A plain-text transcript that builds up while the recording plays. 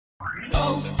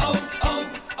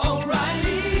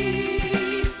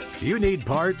O'Reilly. You need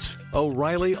parts?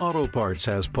 O'Reilly Auto Parts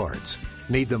has parts.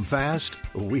 Need them fast?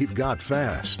 We've got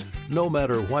fast. No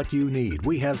matter what you need,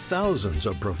 we have thousands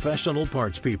of professional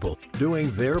parts people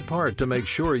doing their part to make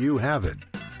sure you have it.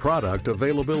 Product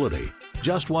availability.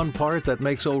 Just one part that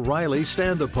makes O'Reilly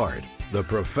stand apart. The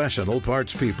professional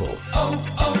parts people.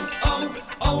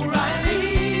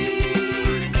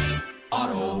 O'Reilly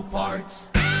Auto Parts.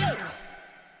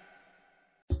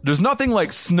 There's nothing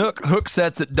like snook hook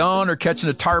sets at dawn or catching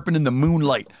a tarpon in the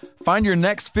moonlight. Find your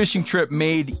next fishing trip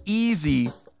made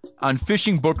easy on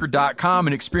fishingbooker.com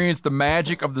and experience the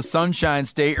magic of the Sunshine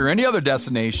State or any other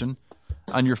destination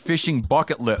on your fishing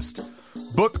bucket list.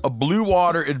 Book a blue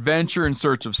water adventure in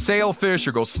search of sailfish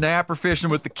or go snapper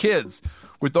fishing with the kids.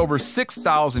 With over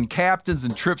 6,000 captains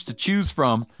and trips to choose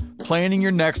from, planning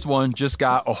your next one just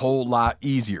got a whole lot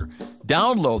easier.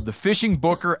 Download the Fishing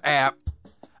Booker app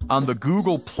on the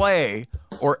Google Play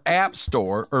or App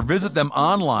Store, or visit them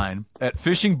online at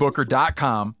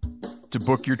fishingbooker.com to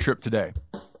book your trip today.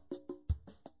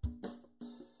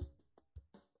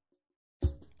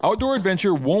 Outdoor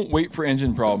adventure won't wait for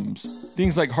engine problems.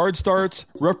 Things like hard starts,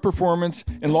 rough performance,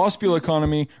 and lost fuel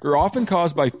economy are often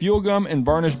caused by fuel gum and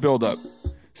varnish buildup.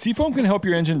 Seafoam can help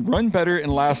your engine run better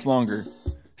and last longer.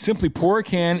 Simply pour a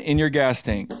can in your gas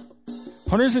tank.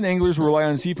 Hunters and anglers rely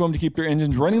on Seafoam to keep their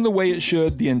engines running the way it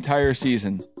should the entire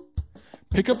season.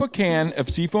 Pick up a can of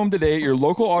Seafoam today at your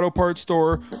local auto parts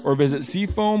store or visit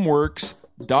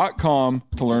seafoamworks.com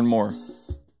to learn more.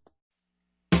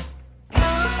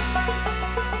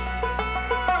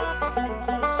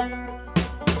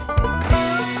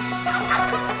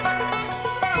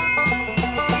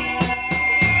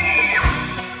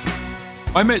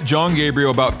 I met John Gabriel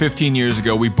about 15 years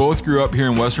ago. We both grew up here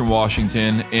in Western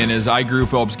Washington, and as I grew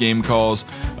Phelps Game Calls,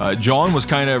 John was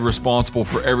kind of responsible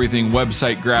for everything,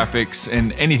 website graphics,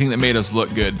 and anything that made us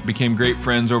look good. Became great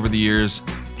friends over the years.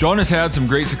 John has had some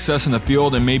great success in the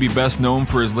field and may be best known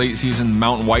for his late season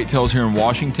mountain whitetails here in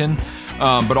Washington,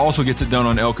 but also gets it done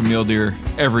on elk and mule deer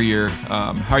every year.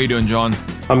 How are you doing, John?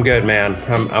 I'm good, man.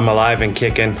 I'm alive and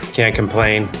kicking. Can't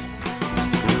complain.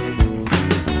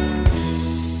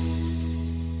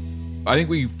 I think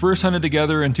we first hunted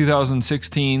together in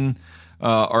 2016,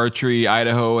 archery,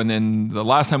 Idaho, and then the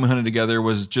last time we hunted together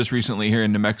was just recently here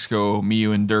in New Mexico. Me,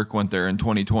 you, and Dirk went there in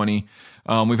 2020.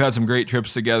 We've had some great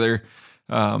trips together,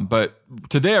 but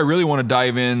today I really want to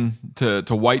dive in to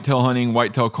whitetail hunting,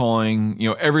 whitetail calling,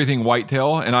 everything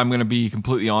whitetail, and I'm going to be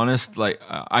completely honest,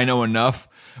 I know enough,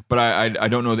 but I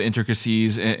don't know the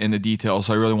intricacies and the details,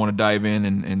 so I really want to dive in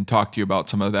and talk to you about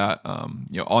some of that,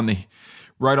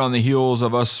 right on the heels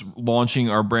of us launching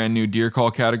our brand new deer call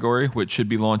category, which should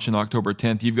be launching October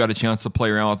 10th. You've got a chance to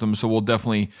play around with them, so we'll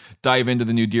definitely dive into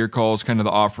the new deer calls, kind of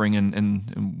the offering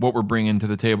and what we're bringing to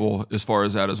the table as far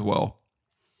as that as well.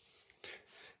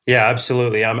 Yeah,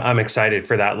 absolutely. I'm excited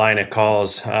for that line of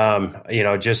calls.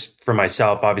 Just for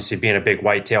myself, obviously being a big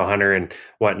whitetail hunter and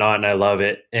whatnot, and I love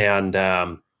it. And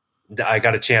I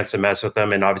got a chance to mess with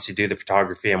them and obviously do the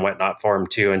photography and whatnot for them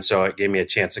too. And so it gave me a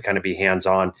chance to kind of be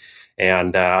hands-on.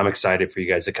 And I'm excited for you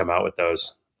guys to come out with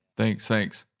those.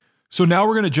 Thanks. So now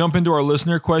we're going to jump into our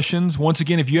listener questions. Once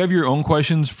again, if you have your own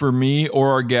questions for me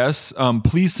or our guests,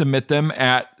 please submit them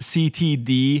at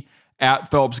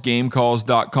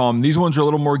ctd@phelpsgamecalls.com. These ones are a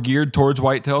little more geared towards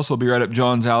whitetail, so they'll be right up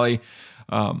John's alley.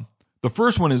 The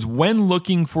first one is, when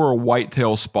looking for a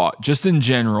whitetail spot, just in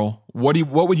general, what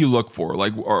would you look for?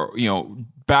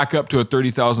 Back up to a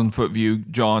 30,000 foot view,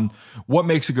 John, what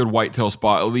makes a good whitetail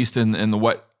spot, at least in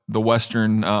the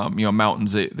western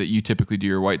mountains that you typically do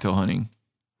your whitetail hunting?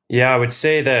 Yeah, I would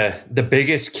say the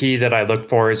biggest key that I look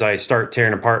for is I start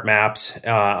tearing apart maps,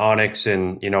 Onyx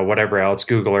and whatever else,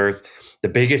 Google Earth. The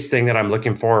biggest thing that I'm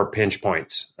looking for are pinch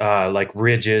points, like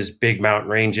ridges, big mountain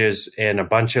ranges, and a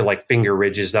bunch of finger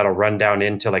ridges that'll run down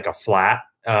into a flat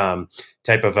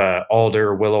type of a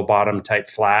alder, willow bottom type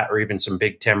flat, or even some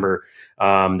big timber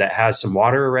that has some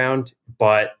water around,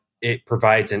 but it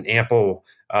provides an ample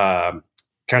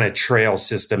kind of trail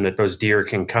system that those deer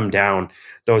can come down.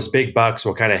 Those big bucks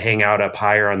will kind of hang out up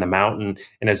higher on the mountain,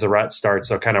 and as the rut starts,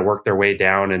 they'll kind of work their way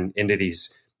down and into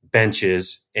these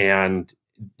benches, and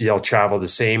they'll travel the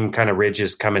same kind of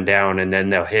ridges coming down, and then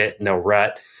they'll hit and they'll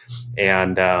rut.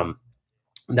 And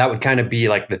that would kind of be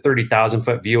like the 30,000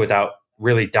 foot view without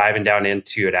really diving down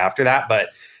into it after that. But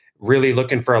really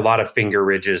looking for a lot of finger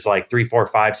ridges, like 3, 4,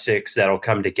 5, 6 that'll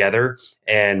come together.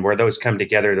 And where those come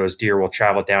together, those deer will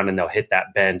travel down and they'll hit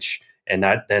that bench. And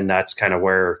that's kind of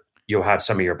where you'll have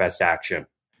some of your best action.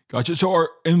 Gotcha. So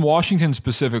in Washington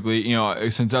specifically,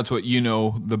 since that's what you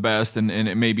know the best, and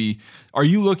it may be, are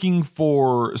you looking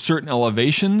for certain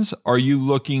elevations? Are you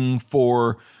looking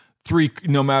for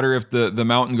no matter if the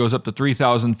mountain goes up to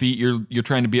 3,000 feet, you're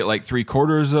trying to be at like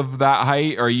 3/4 of that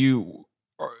height?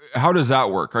 How does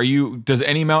that work? Does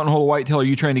any mountain hold a whitetail? Are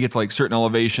you trying to get to like certain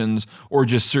elevations or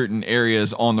just certain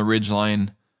areas on the ridgeline?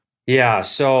 Yeah,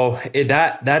 so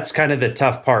that's kind of the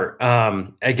tough part.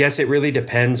 I guess it really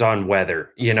depends on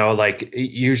weather. Like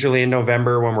usually in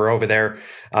November when we're over there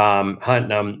hunting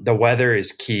them, the weather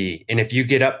is key. And if you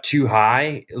get up too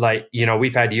high, like,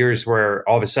 we've had years where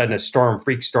all of a sudden a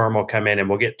freak storm will come in and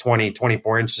we'll get 20,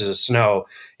 24 inches of snow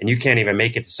and you can't even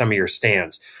make it to some of your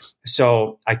stands.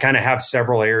 So I kind of have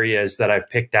several areas that I've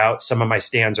picked out. Some of my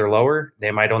stands are lower.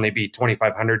 They might only be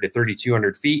 2,500 to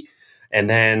 3,200 feet. And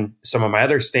then some of my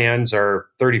other stands are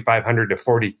 3,500 to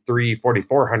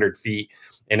 4,400 feet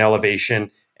in elevation.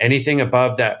 Anything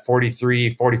above that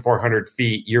 4,400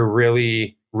 feet, you're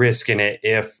really risking it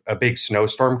if a big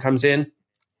snowstorm comes in.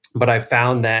 But I've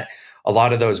found that a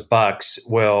lot of those bucks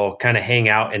will kind of hang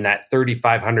out in that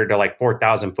 3,500 to like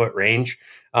 4,000 foot range.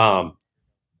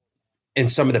 And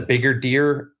some of the bigger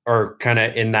deer are kind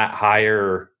of in that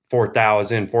higher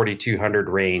 4,000, 4,200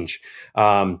 range.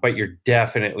 But you're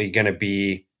definitely going to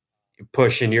be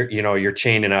pushing you're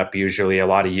chaining up usually a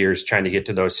lot of years trying to get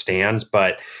to those stands,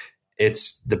 but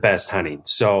it's the best hunting.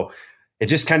 So it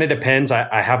just kind of depends.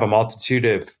 I have a multitude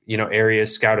of,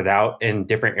 areas scouted out in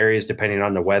different areas depending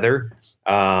on the weather.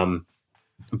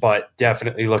 But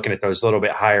definitely looking at those little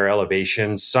bit higher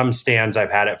elevations. Some stands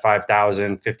I've had at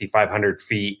 5,000, 5,500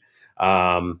 feet.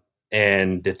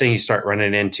 And the thing you start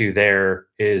running into there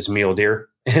is mule deer.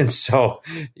 And so,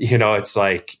 it's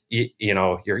like,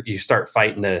 you start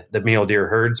fighting the mule deer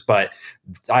herds, but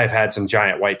I've had some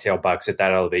giant whitetail bucks at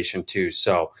that elevation too.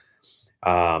 So,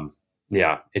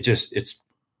 it's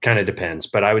kind of depends,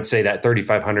 but I would say that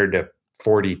 3,500 to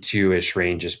 42-ish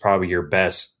range is probably your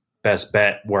best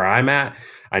bet where I'm at.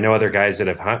 I know other guys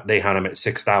that they hunt them at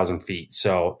 6,000 feet.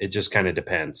 So it just kind of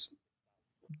depends.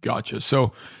 Gotcha.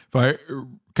 So if I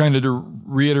kind of to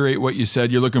reiterate what you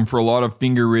said, you're looking for a lot of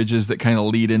finger ridges that kind of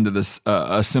lead into this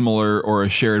a similar or a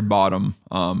shared bottom.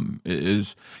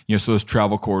 So those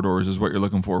travel corridors is what you're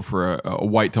looking for a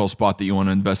whitetail spot that you want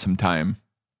to invest some time.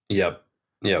 Yep.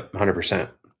 100%.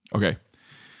 Okay.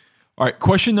 All right.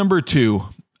 Question number 2.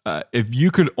 If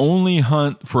you could only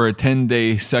hunt for a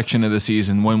 10-day section of the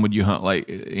season, when would you hunt?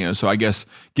 So I guess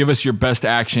give us your best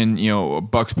action,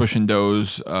 bucks pushing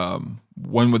does.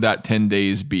 When would that 10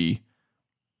 days be?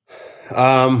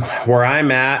 Where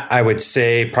I'm at, I would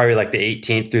say probably like the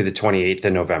 18th through the 28th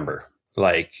of November.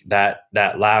 Like that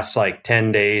last like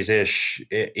 10 days ish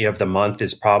of the month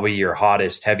is probably your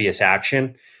hottest, heaviest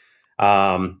action.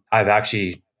 I've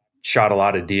actually shot a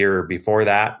lot of deer before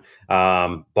that.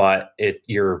 But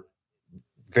you're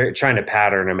trying to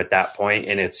pattern them at that point,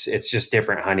 and it's just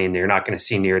different hunting. You're not going to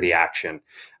see near the action.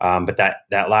 But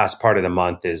that last part of the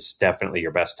month is definitely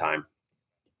your best time.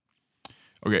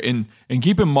 Okay. And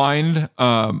keep in mind,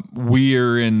 we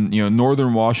are in,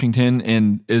 northern Washington,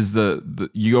 and is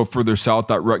you go further south,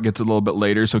 that rut gets a little bit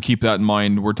later. So keep that in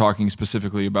mind. We're talking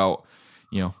specifically about,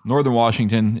 northern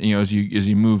Washington, as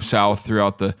you move south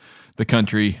throughout the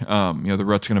country, the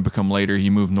rut's going to become later.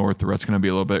 You move north, the rut's going to be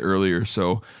a little bit earlier.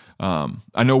 So,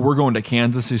 I know we're going to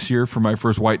Kansas this year for my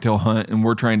first whitetail hunt, and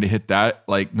we're trying to hit that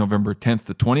like November 10th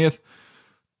to 20th,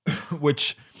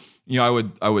 which, I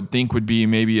would think would be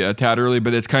maybe a tad early,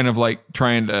 but it's kind of like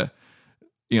trying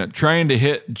to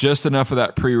hit just enough of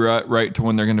that pre-rut right to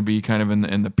when they're going to be kind of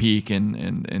in the peak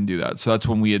and do that. So that's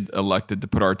when we had elected to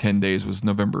put our 10 days was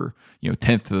November,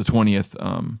 10th to the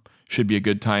 20th. Should be a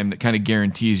good time that kind of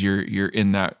guarantees you're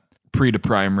in that pre to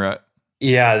prime rut.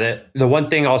 Yeah, the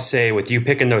one thing I'll say with you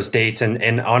picking those dates,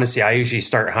 and honestly, I usually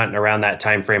start hunting around that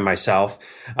time frame myself,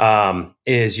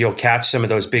 is you'll catch some of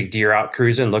those big deer out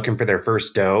cruising looking for their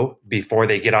first doe before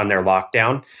they get on their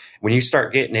lockdown. When you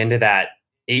start getting into that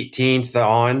 18th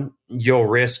on, you'll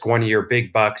risk one of your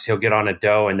big bucks. He'll get on a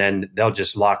doe, and then they'll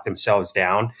just lock themselves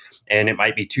down. And it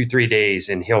might be 2-3 days,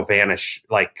 and he'll vanish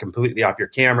like completely off your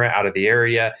camera, out of the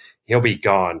area. He'll be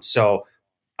gone. So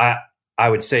I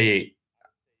would say,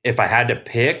 if I had to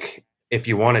pick, if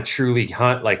you want to truly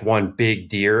hunt like one big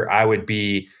deer, I would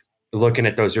be looking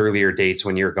at those earlier dates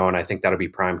when you're going. I think that'll be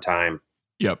prime time.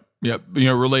 Yep.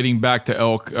 Relating back to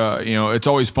elk, it's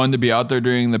always fun to be out there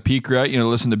during the peak rut,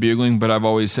 listen to bugling. But I've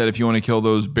always said, if you want to kill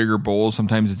those bigger bulls,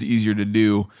 sometimes it's easier to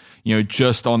do,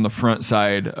 just on the front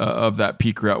side of that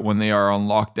peak rut when they are on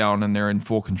lockdown and they're in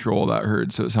full control of that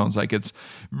herd. So it sounds like it's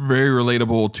very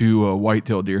relatable to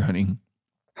whitetail deer hunting.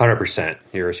 100%.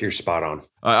 You're spot on.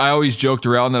 I always joked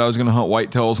around that I was going to hunt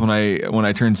whitetails when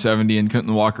I turned 70 and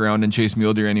couldn't walk around and chase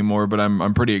mule deer anymore. But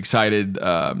I'm pretty excited.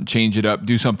 Change it up,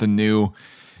 do something new.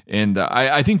 And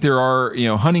I think there are,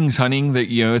 hunting's hunting,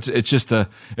 that,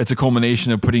 it's a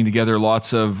culmination of putting together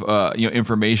lots of,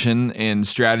 information and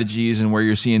strategies and where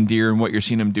you're seeing deer and what you're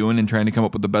seeing them doing and trying to come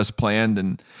up with the best plan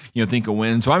and, think a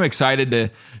win. So I'm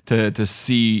excited to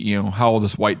see, how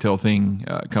this whitetail thing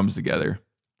comes together.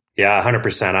 Yeah,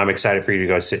 100%. I'm excited for you to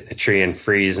go sit in a tree and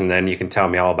freeze, and then you can tell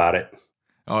me all about it.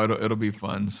 Oh, it'll be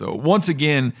fun. So once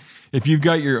again, if you've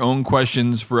got your own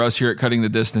questions for us here at Cutting the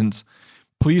Distance,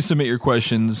 please submit your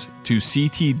questions to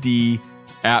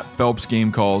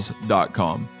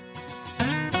ctd@phelpsgamecalls.com.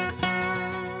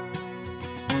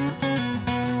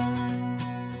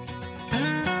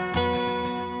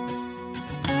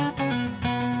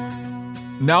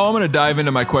 Now I'm going to dive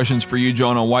into my questions for you,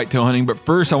 John, on whitetail hunting. But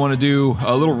first, I want to do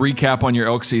a little recap on your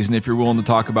elk season, if you're willing to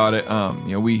talk about it.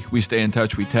 We stay in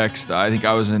touch. We text. I think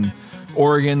I was in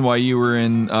Oregon while you were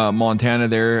in Montana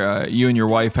there. You and your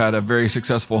wife had a very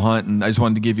successful hunt, and I just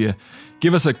wanted to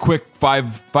give us a quick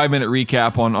five-minute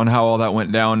recap on how all that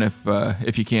went down,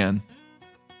 if you can.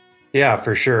 Yeah,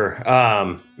 for sure.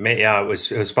 It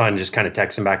was fun just kind of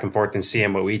texting back and forth and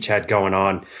seeing what we each had going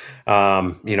on.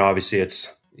 Obviously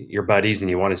it's your buddies and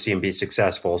you want to see them be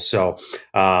successful. So,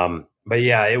 but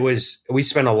yeah, we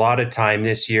spent a lot of time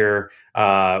this year.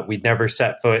 We'd never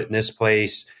set foot in this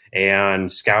place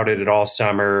and scouted it all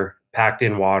summer, packed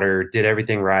in water, did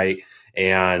everything right,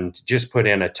 and just put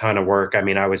in a ton of work. I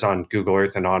mean, I was on Google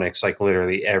Earth and onX like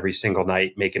literally every single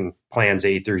night, making plans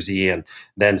A through Z and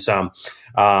then some.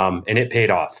 And it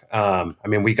paid off.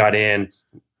 We got in,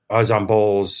 I was on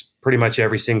bulls pretty much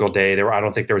every single day. I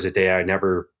don't think there was a day I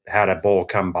never had a bull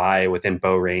come by within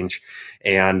bow range.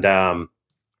 And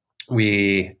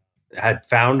we had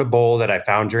found a bull that I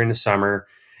found during the summer,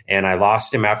 and I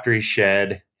lost him after he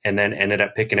shed, and then ended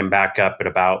up picking him back up at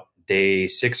about day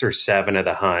 6 or 7 of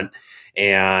the hunt.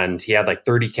 And he had like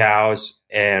 30 cows,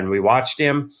 and we watched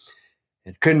him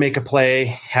and couldn't make a play.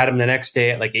 Had him the next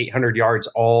day at like 800 yards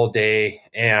all day,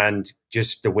 and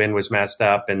just the wind was messed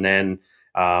up. And then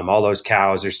all those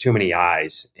cows, there's too many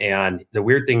eyes. And the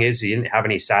weird thing is he didn't have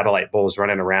any satellite bulls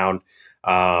running around.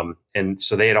 And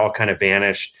so they had all kind of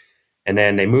vanished. And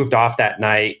then they moved off that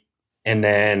night. And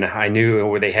then I knew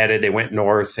where they headed. They went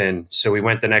north. And so we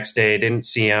went the next day, didn't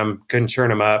see them, couldn't turn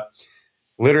them up.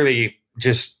 Literally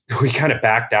we kind of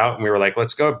backed out, and we were like,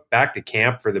 let's go back to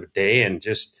camp for the day and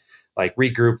just like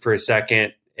regroup for a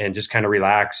second and just kind of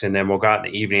relax. And then we'll go out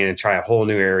in the evening and try a whole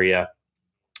new area.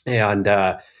 And,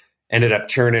 ended up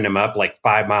churning him up like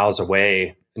 5 miles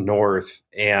away north.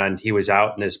 And he was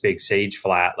out in this big sage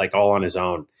flat, like all on his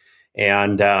own.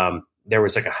 And there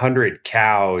was like 100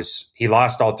 cows. He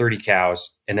lost all 30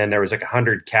 cows. And then there was like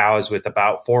 100 cows with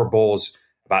about 4 bulls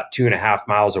about 2.5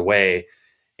 miles away.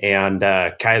 And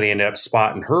Kylie ended up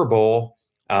spotting her bull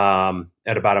at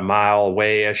about a mile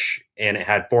away-ish. And it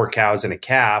had 4 cows and a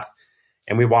calf.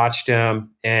 And we watched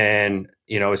him, and,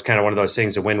 it was kind of one of those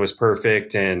things. The wind was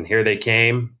perfect, and here they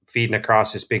came feeding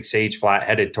across this big sage flat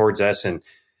headed towards us. And,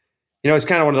 it's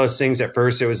kind of one of those things. At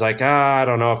first it was like, I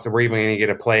don't know if we're even going to get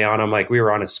a play on them. Like, we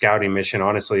were on a scouting mission,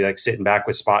 honestly, like sitting back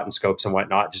with spotting scopes and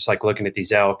whatnot, just like looking at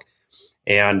these elk.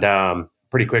 And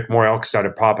pretty quick, more elk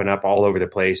started popping up all over the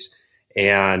place.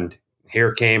 And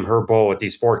here came her bull with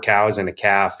these 4 cows and a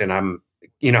calf. And I'm,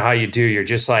 how you do, you're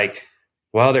just like,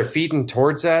 well, they're feeding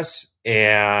towards us,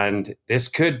 and this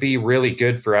could be really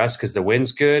good for us because the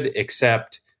wind's good,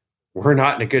 except we're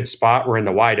not in a good spot. We're in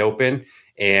the wide open.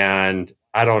 And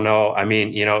I don't know. I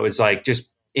mean, it was like just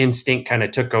instinct kind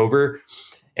of took over.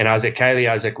 And I was at Kylie,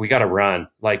 I was like, we got to run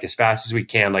like as fast as we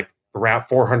can, like around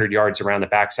 400 yards around the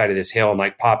backside of this hill, and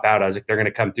like pop out. I was like, they're going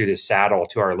to come through this saddle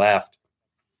to our left,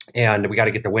 and we got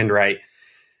to get the wind right.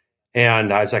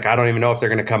 And I was like, I don't even know if they're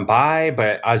going to come by,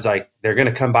 but I was like, they're going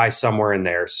to come by somewhere in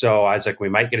there. So I was like, we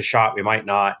might get a shot, we might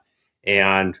not.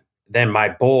 And then my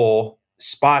bull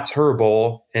spots her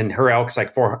bull, and her elk's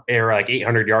like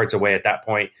 800 yards away at that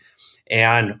point.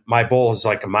 And my bull is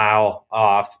like a mile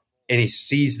off, and he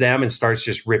sees them and starts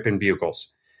just ripping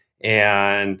bugles.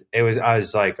 And I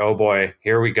was like, oh boy,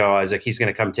 here we go. I was like, he's going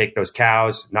to come take those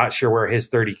cows. Not sure where his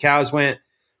 30 cows went.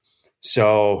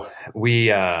 So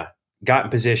we got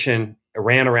in position,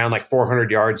 ran around like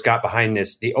 400 yards, got behind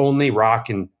the only rock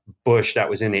and bush that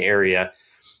was in the area.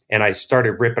 And I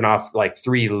started ripping off like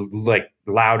 3 like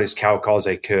loudest cow calls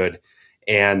I could.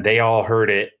 And they all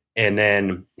heard it. And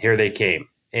then here they came,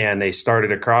 and they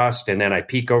started across. And then I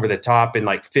peek over the top, and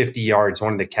like 50 yards,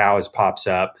 one of the cows pops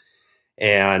up.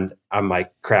 And I'm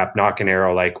like, crap, knock an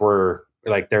arrow. Like we're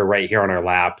like they're right here on our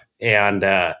lap. And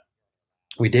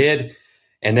we did.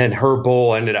 And then her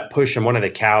bull ended up pushing one of the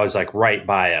cows like right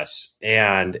by us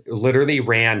and literally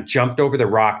jumped over the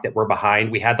rock that we're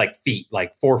behind. We had like feet,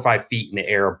 like 4 or 5 feet in the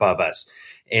air above us.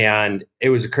 And it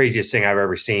was the craziest thing I've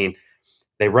ever seen.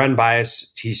 They run by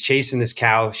us. He's chasing this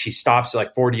cow. She stops at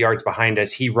like 40 yards behind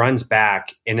us. He runs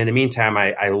back. And in the meantime,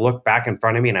 I look back in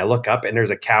front of me and I look up and there's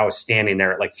a cow standing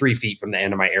there at like 3 feet from the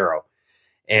end of my arrow.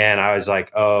 And I was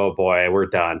like, oh boy, we're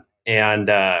done. And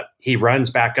he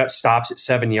runs back up, stops at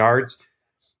 7 yards.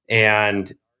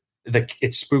 And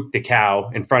it spooked the cow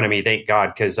in front of me, thank God,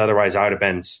 because otherwise I would have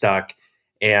been stuck.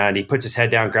 And he puts his head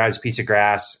down, grabs a piece of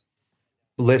grass,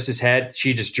 lifts his head.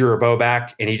 She just drew her bow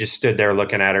back, and he just stood there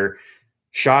looking at her,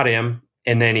 shot him,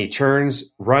 and then he turns,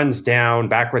 runs down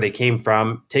back where they came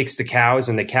from, takes the cows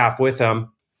and the calf with him.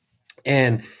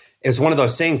 And it was one of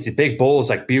those things, the big bull was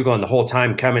like bugling the whole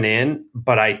time coming in,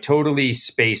 but I totally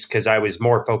spaced because I was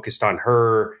more focused on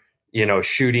her,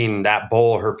 shooting that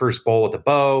bull, her first bull with a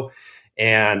bow.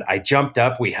 And I jumped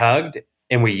up, we hugged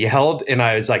and we yelled, and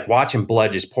I was like watching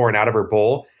blood just pouring out of her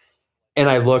bull. And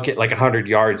I look at like 100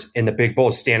 yards and the big bull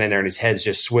is standing there and his head's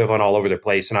just swiveling all over the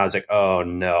place. And I was like, oh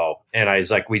no. And I was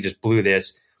like, we just blew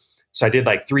this. So I did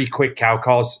like 3 quick cow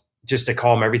calls just to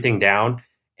calm everything down.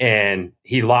 And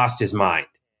he lost his mind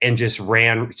and just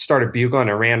started bugling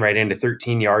and ran right into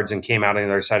 13 yards and came out on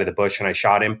the other side of the bush, and I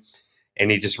shot him. And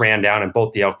he just ran down and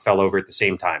both the elk fell over at the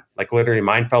same time. Like literally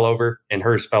mine fell over and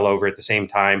hers fell over at the same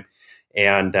time.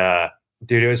 And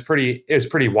dude, it was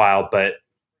pretty wild, but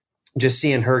just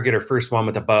seeing her get her first one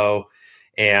with a bow,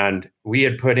 and we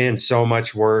had put in so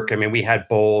much work. I mean, we had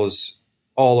bulls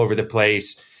all over the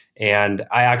place. And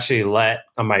I actually let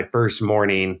on my first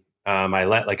morning, I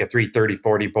let like a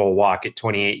 3:30-40 bull walk at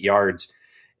 28 yards.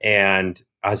 And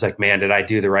I was like, man, did I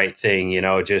do the right thing?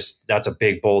 Just that's a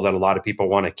big bull that a lot of people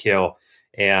want to kill.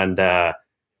 And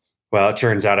well, it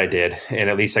turns out I did. And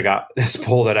at least I got this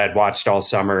bull that I'd watched all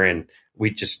summer, and we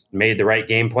just made the right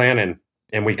game plan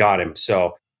and we got him.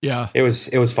 So yeah, it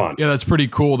was fun. Yeah, that's pretty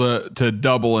cool to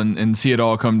double and see it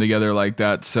all come together like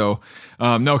that. So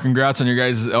no, congrats on your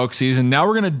guys' elk season. Now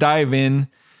we're going to dive in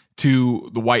to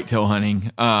the whitetail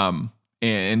hunting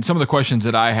and some of the questions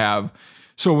that I have.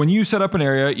 So when you set up an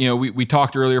area, we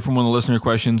talked earlier from one of the listener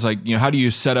questions, like, how do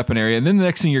you set up an area? And then the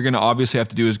next thing you're going to obviously have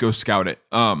to do is go scout it.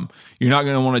 You're not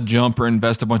going to want to jump or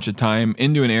invest a bunch of time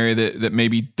into an area that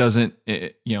maybe doesn't,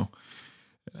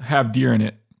 have deer in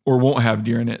it or won't have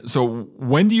deer in it. So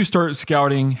when do you start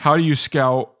scouting? How do you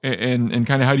scout, and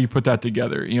kind of how do you put that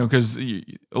together? Because a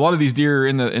lot of these deer are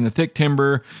in the thick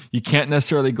timber, you can't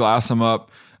necessarily glass them up.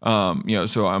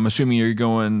 So I'm assuming you're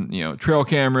going, trail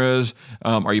cameras.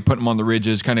 Are you putting them on the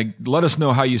ridges? Kind of let us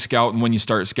know how you scout and when you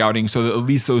start scouting, so that at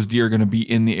least those deer are going to be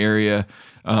in the area,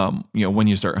 when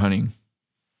you start hunting.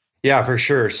 Yeah, for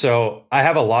sure. So I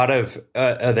have a lot of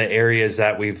the areas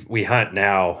that we hunt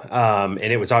now.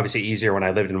 And it was obviously easier when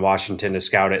I lived in Washington to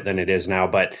scout it than it is now.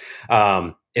 But,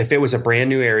 if it was a brand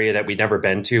new area that we'd never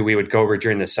been to, we would go over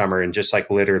during the summer and just like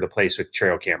litter the place with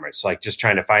trail cameras, like just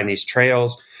trying to find these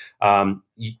trails. And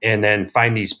then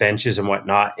find these benches and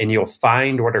whatnot, and you'll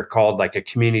find what are called like a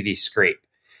community scrape,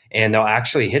 and they'll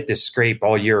actually hit this scrape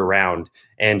all year round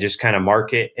and just kind of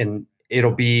mark it. And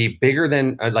it'll be bigger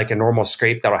than like a normal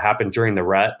scrape that'll happen during the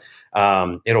rut.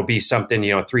 It'll be something,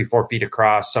 3-4 feet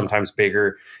across, sometimes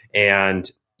bigger. And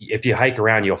if you hike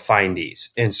around, you'll find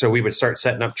these. And so we would start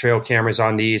setting up trail cameras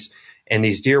on these, and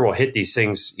these deer will hit these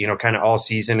things, kind of all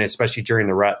season, especially during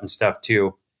the rut and stuff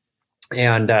too.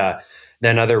 And,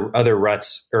 then other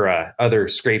ruts or other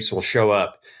scrapes will show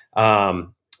up.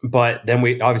 But then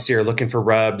we obviously are looking for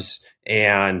rubs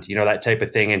and, that type of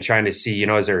thing, and trying to see,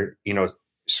 is there,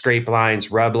 scrape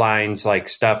lines, rub lines, like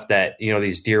stuff that,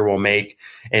 these deer will make.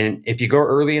 And if you go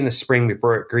early in the spring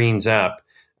before it greens up,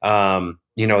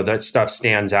 that stuff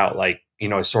stands out like,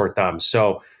 a sore thumb.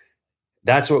 So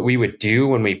that's what we would do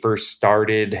when we first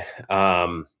started,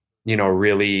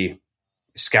 really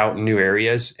scouting new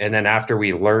areas. And then after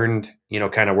we learned,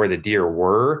 kind of where the deer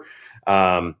were,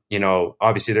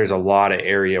 obviously there's a lot of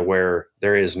area where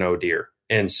there is no deer.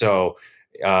 And so,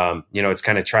 it's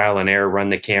kind of trial and error, run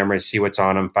the cameras, see what's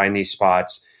on them, find these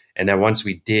spots. And then once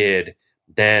we did,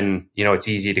 then, it's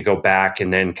easy to go back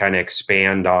and then kind of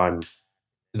expand on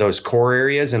those core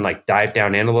areas and like dive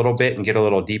down in a little bit and get a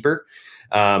little deeper,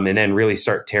 and then really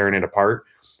start tearing it apart.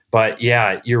 But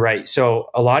yeah, you're right. So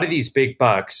a lot of these big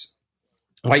bucks,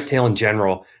 whitetail in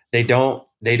general, they don't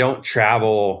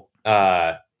travel,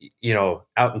 out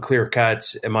in clear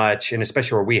cuts much. And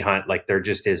especially where we hunt, like there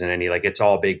just isn't any, like it's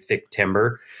all big, thick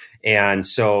timber. And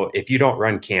so if you don't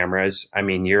run cameras, I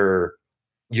mean, you're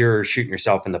you're shooting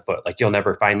yourself in the foot. Like, you'll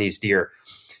never find these deer.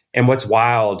 And what's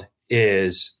wild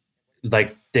is,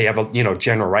 like, they have a,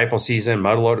 general rifle season,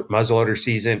 muzzleloader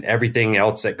season, everything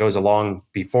else that goes along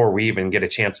before we even get a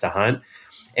chance to hunt.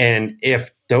 And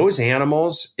if those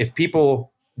animals, if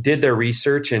people did their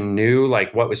research and knew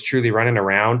like what was truly running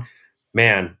around,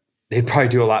 man, they'd probably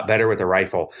do a lot better with a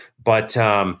rifle. But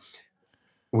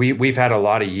we've had a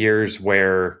lot of years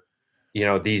where,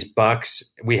 these bucks,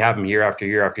 we have them year after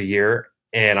year after year.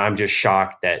 And I'm just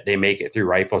shocked that they make it through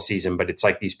rifle season. But it's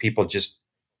like these people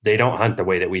they don't hunt the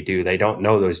way that we do. They don't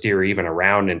know those deer are even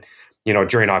around. And,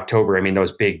 during October, I mean,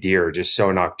 those big deer are just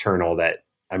so nocturnal that,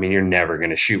 I mean, you're never going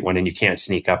to shoot one, and you can't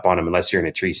sneak up on them unless you're in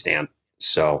a tree stand.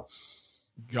 So.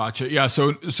 Gotcha. Yeah.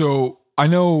 So I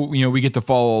know, we get to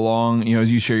follow along,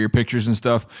 as you share your pictures and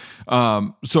stuff.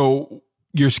 So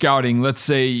you're scouting, let's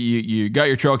say you got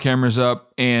your trail cameras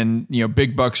up and,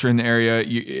 big bucks are in the area.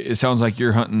 It sounds like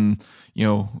you're hunting,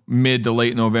 mid to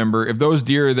late November. If those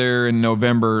deer are there in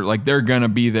November, like, they're going to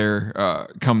be there,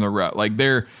 come the rut. Like,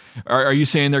 are you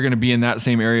saying they're going to be in that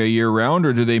same area year round,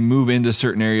 or do they move into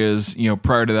certain areas,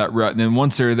 prior to that rut? And then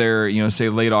once they're there, say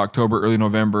late October, early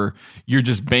November, you're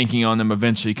just banking on them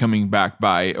eventually coming back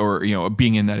by, or,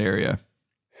 being in that area.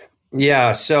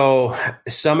 Yeah. So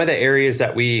some of the areas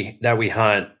that we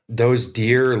hunt, those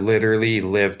deer literally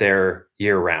live there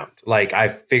year round. Like,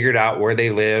 I've figured out where they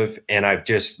live, and I've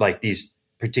just, like, these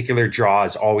particular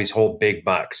draws always hold big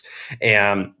bucks,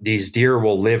 and these deer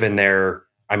will live in there.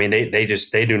 I mean, they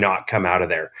do not come out of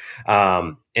there.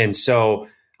 And so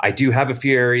I do have a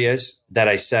few areas that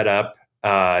I set up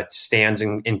stands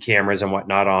and cameras and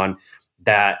whatnot on,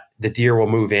 that the deer will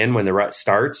move in when the rut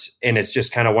starts. And it's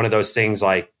just kind of one of those things,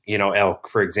 like, elk,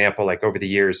 for example, like, over the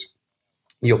years,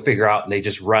 you'll figure out and they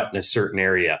just rut in a certain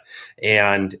area.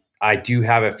 And I do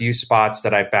have a few spots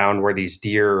that I found where these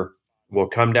deer will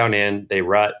come down in, they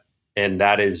rut, and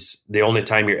that is the only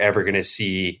time you're ever going to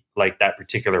see, like, that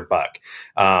particular buck.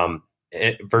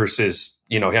 Versus,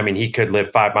 he could live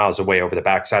 5 miles away over the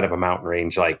backside of a mountain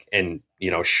range, like, and,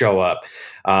 show up.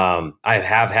 I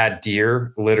have had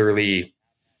deer literally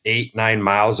 8-9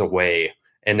 miles away,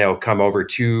 and they'll come over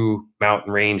 2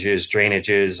 mountain ranges,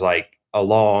 drainages, like, a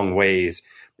long ways,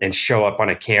 and show up on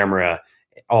a camera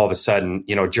all of a sudden,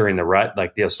 during the rut.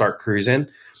 Like, they'll start cruising.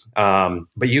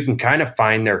 But you can kind of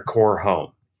find their core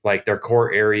home, like their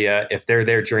core area. If they're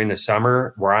there during the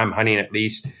summer, where I'm hunting, at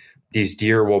least, these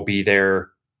deer will be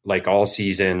there like all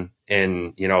season.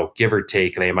 And, give or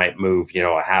take, they might move,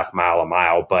 a half mile, a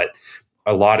mile, but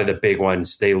a lot of the big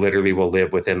ones, they literally will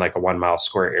live within like a 1 mile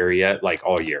square area, like,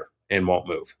 all year, and won't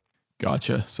move.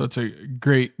 Gotcha. So it's a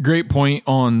great point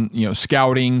on,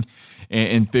 scouting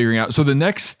and figuring out. So the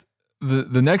next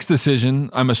decision,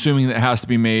 I'm assuming, that has to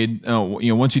be made,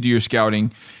 once you do your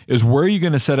scouting, is where are you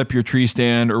going to set up your tree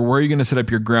stand, or where are you going to set up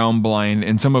your ground blind,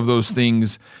 and some of those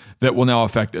things that will now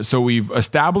affect it. So we've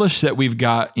established that we've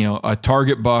got, a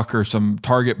target buck or some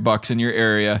target bucks in your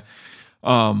area.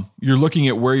 You're looking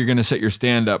at where you're going to set your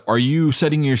stand up. Are you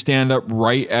setting your stand up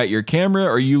right at your camera?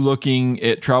 Are you looking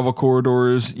at travel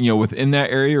corridors, within that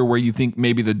area, or where you think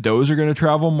maybe the does are going to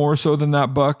travel more so than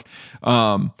that buck?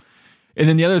 And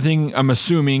then the other thing I'm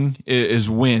assuming is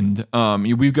wind.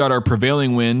 We've got our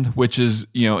prevailing wind, which is,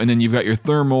 and then you've got your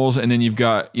thermals, and then you've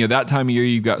got, that time of year,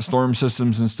 you've got storm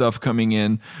systems and stuff coming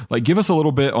in. Like, give us a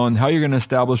little bit on how you're going to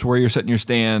establish where you're setting your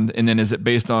stand. And then is it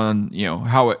based on,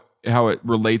 how it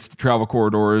relates to travel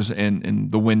corridors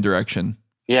and the wind direction?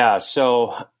 Yeah.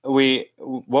 So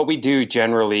what we do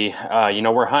generally,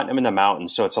 we're hunting them in the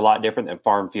mountains. So it's a lot different than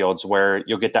farm fields, where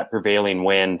you'll get that prevailing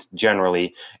wind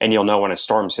generally, and you'll know when a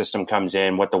storm system comes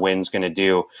in, what the wind's going to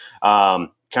do. Kind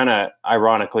of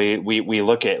ironically, we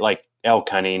look at, like, elk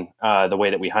hunting, the way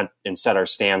that we hunt and set our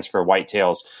stands for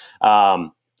whitetails.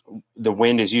 The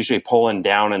wind is usually pulling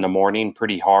down in the morning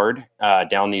pretty hard,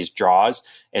 down these draws.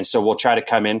 And so we'll try to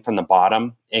come in from the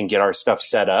bottom and get our stuff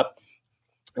set up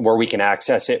where we can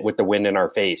access it with the wind in our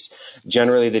face.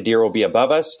 Generally, the deer will be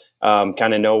above us,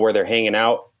 kind of know where they're hanging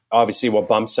out. Obviously, we'll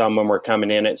bump some when we're coming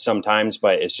in at sometimes,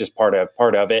 but it's just part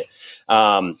of it.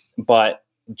 But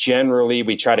generally,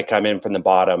 we try to come in from the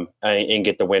bottom and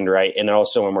get the wind right. And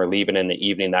also when we're leaving in the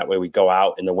evening, that way we go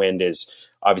out and the wind is,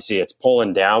 obviously, it's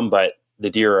pulling down, but the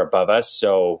deer are above us.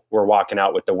 So we're walking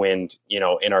out with the wind,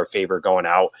 in our favor going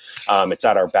out. It's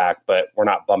at our back, but we're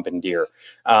not bumping deer.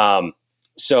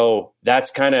 So that's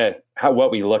kind of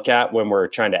what we look at when we're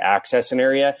trying to access an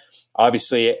area.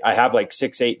 Obviously, I have like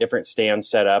 6-8 different stands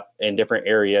set up in different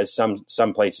areas.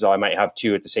 Some places I might have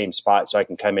 2 at the same spot, so I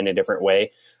can come in a different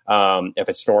way. If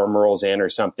a storm rolls in or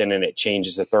something and it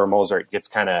changes the thermals, or it gets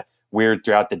kind of weird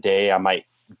throughout the day, I might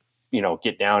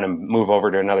get down and move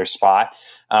over to another spot.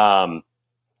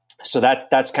 So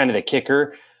that's kind of the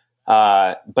kicker.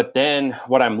 But then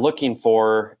what I'm looking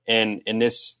for, and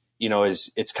this,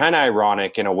 it's kind of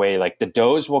ironic in a way, like the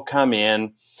does will come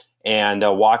in and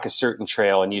they'll walk a certain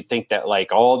trail, and you'd think that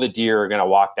like all the deer are going to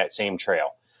walk that same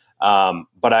trail.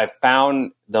 But I've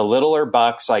found the littler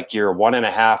bucks, like your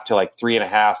 1.5 to like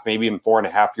 3.5, maybe even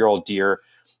 4.5-year-old deer,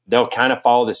 they'll kind of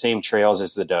follow the same trails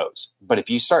as the does. But if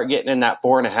you start getting in that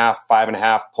 4.5,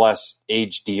 5.5 plus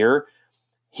age deer,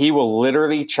 he will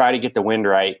literally try to get the wind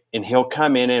right, and he'll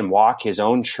come in and walk his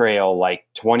own trail like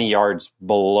 20 yards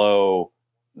below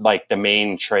like the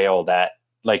main trail that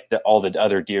like all the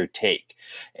other deer take,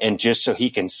 and just so he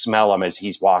can smell them as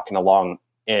he's walking along.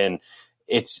 And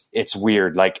it's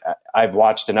weird. Like I've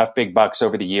watched enough big bucks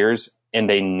over the years, and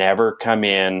they never come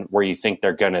in where you think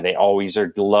they're gonna. They always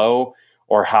are low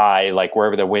or high, like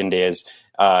wherever the wind is.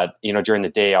 During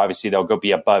the day, obviously they'll go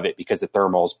be above it because of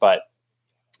thermals, but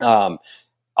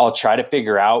I'll try to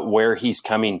figure out where he's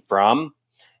coming from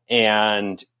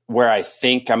and where I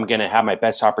think I'm going to have my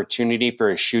best opportunity for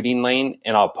a shooting lane.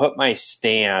 And I'll put my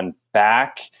stand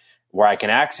back where I can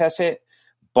access it,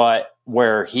 but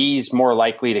where he's more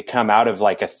likely to come out of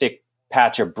like a thick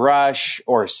patch of brush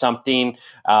or something.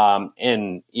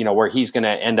 And where he's going to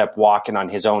end up walking on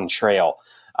his own trail.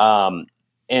 And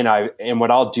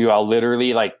what I'll do, I'll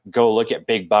literally like go look at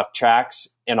big buck tracks,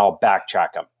 and I'll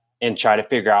backtrack them and try to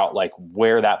figure out like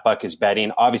where that buck is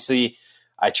bedding. Obviously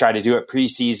I try to do it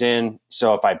preseason.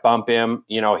 So if I bump him,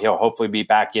 he'll hopefully be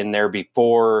back in there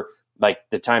before like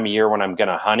the time of year when I'm going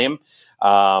to hunt him.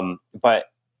 But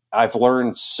I've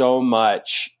learned so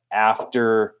much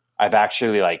after I've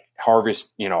actually like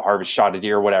harvest shot a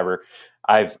deer or whatever.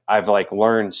 I've like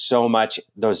learned so much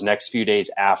those next few days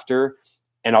after,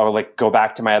 and I'll like go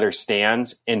back to my other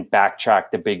stands and backtrack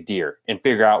the big deer and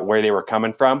figure out where they were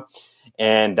coming from.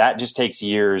 And that just takes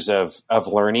years of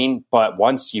learning. But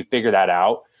once you figure that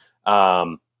out,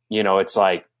 it's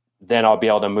like, then I'll be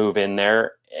able to move in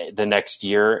there the next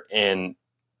year and,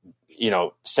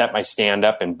 set my stand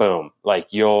up, and boom, like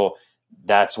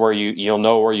that's where you'll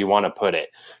know where you want to put it.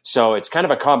 So it's kind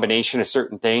of a combination of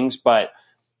certain things, but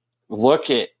look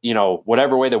at,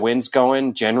 whatever way the wind's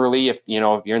going. Generally, if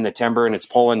you're in the timber and it's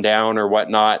pulling down or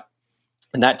whatnot,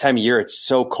 and that time of year, it's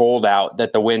so cold out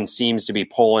that the wind seems to be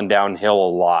pulling downhill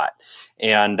a lot.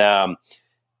 And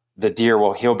the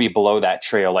deer he'll be below that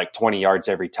trail like 20 yards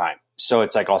every time. So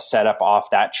it's like I'll set up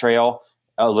off that trail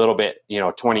a little bit,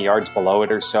 20 yards below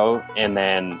it or so. And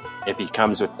then if he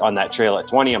comes on that trail at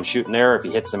 20, I'm shooting there. If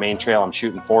he hits the main trail, I'm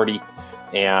shooting 40.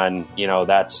 And,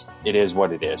 it is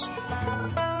what it is.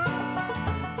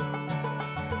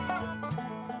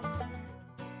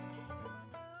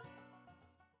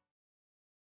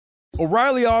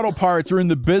 O'Reilly Auto Parts are in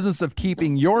the business of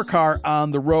keeping your car on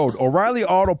the road. O'Reilly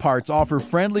Auto Parts offer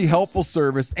friendly, helpful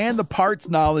service and the parts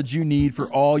knowledge you need for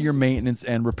all your maintenance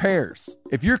and repairs.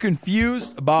 If you're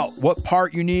confused about what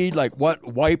part you need, like what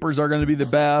wipers are going to be the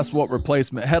best, what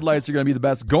replacement headlights are going to be the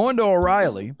best, go into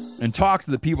O'Reilly and talk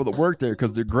to the people that work there,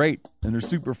 because they're great and they're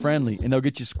super friendly, and they'll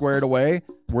get you squared away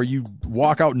where you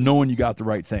walk out knowing you got the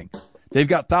right thing. They've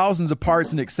got thousands of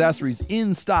parts and accessories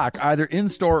in stock, either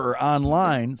in-store or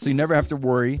online, so you never have to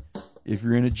worry if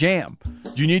you're in a jam.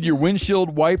 Do you need your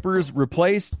windshield wipers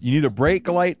replaced? You need a brake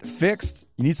light fixed?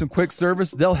 You need some quick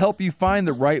service? They'll help you find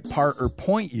the right part or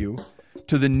point you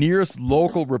to the nearest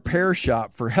local repair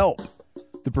shop for help.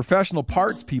 The professional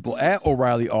parts people at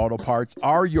O'Reilly Auto Parts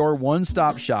are your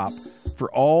one-stop shop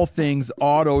for all things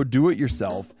auto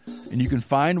do-it-yourself, and you can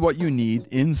find what you need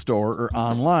in-store or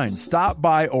online. Stop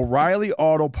by O'Reilly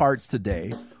Auto Parts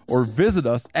today or visit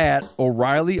us at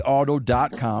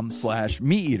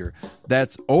O'ReillyAuto.com/MeatEater.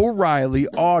 That's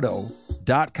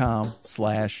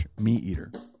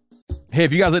O'ReillyAuto.com/MeatEater. Hey,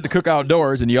 if you guys like to cook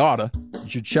outdoors, and you oughta, you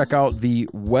should check out the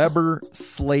Weber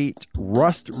Slate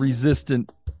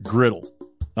rust-resistant griddle.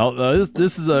 Now,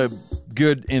 this is a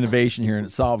good innovation here, and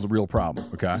it solves a real problem,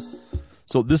 okay?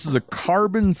 So this is a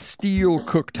carbon steel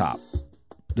cooktop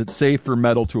that's safe for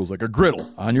metal tools, like a griddle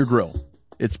on your grill.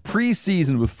 It's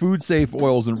pre-seasoned with food-safe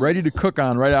oils and ready to cook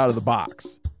on right out of the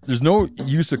box. There's no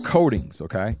use of coatings,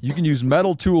 okay? You can use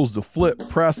metal tools to flip,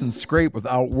 press, and scrape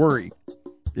without worry.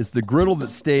 It's the griddle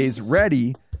that stays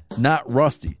ready, not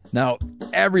rusty. Now,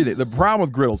 the problem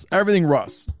with griddles, everything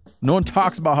rusts. No one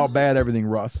talks about how bad everything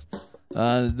rusts.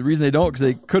 The reason they don't, because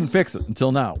they couldn't fix it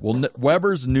until now. Well,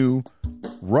 Weber's new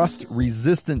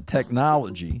rust-resistant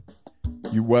technology,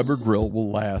 your Weber grill will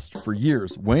last for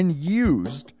years. When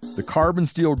used, the carbon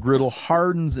steel griddle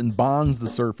hardens and bonds the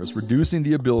surface, reducing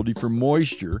the ability for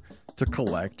moisture to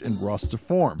collect and rust to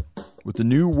form. With the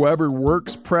new Weber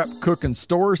Works Prep Cook and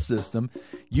Store system,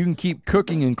 you can keep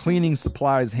cooking and cleaning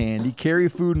supplies handy, carry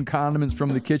food and condiments from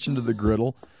the kitchen to the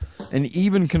griddle, and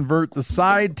even convert the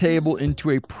side table into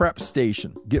a prep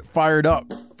station. Get fired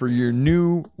up for your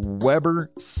new Weber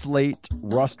Slate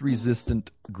rust-resistant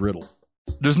griddle.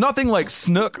 There's nothing like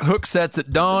snook hook sets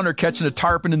at dawn or catching a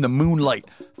tarpon in the moonlight.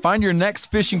 Find your next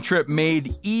fishing trip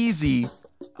made easy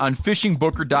on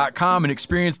fishingbooker.com and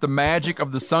experience the magic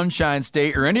of the Sunshine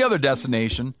State or any other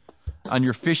destination on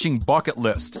your fishing bucket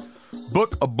list.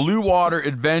 Book a blue water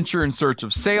adventure in search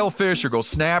of sailfish or go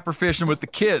snapper fishing with the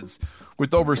kids.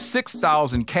 With over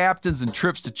 6,000 captains and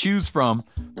trips to choose from,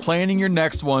 planning your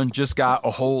next one just got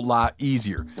a whole lot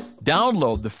easier.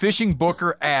 Download the Fishing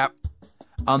Booker app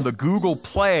on the Google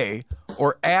Play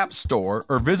or App Store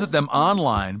or visit them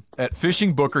online at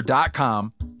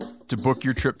fishingbooker.com to book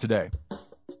your trip today.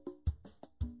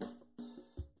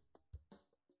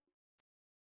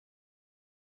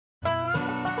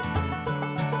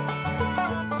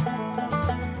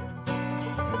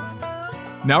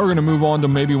 Now we're going to move on to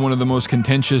maybe one of the most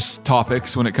contentious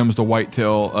topics when it comes to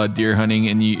whitetail deer hunting,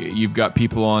 and you've got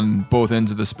people on both ends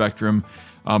of the spectrum,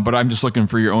 but I'm just looking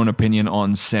for your own opinion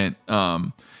on scent.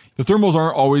 The thermals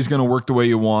aren't always going to work the way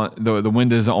you want. The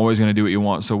wind isn't always going to do what you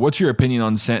want. So what's your opinion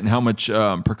on scent, and how much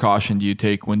precaution do you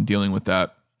take when dealing with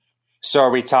that? So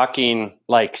are we talking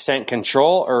like scent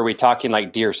control, or are we talking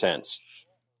like deer scents?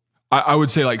 I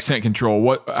would say like scent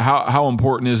control. How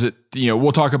important is it?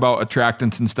 We'll talk about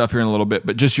attractants and stuff here in a little bit,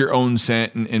 but just your own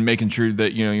scent and making sure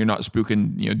that, you're not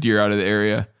spooking, deer out of the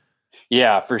area.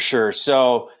 Yeah, for sure.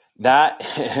 So that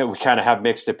we kind of have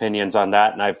mixed opinions on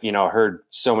that. And I've, heard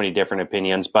so many different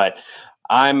opinions, but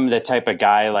I'm the type of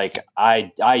guy, like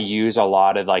I use a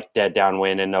lot of like dead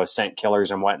downwind and those scent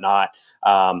killers and whatnot.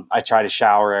 I try to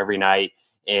shower every night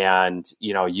and,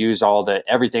 use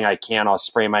everything I can. I'll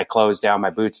spray my clothes down,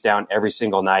 my boots down every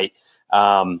single night.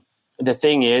 The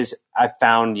thing is, I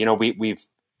found, we've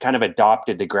kind of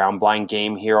adopted the ground blind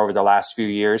game here over the last few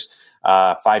years,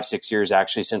 5-6 years,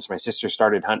 actually, since my sister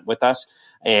started hunting with us.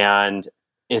 And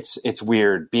it's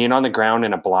weird being on the ground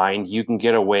in a blind. You can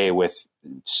get away with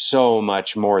so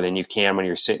much more than you can when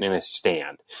you're sitting in a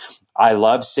stand. I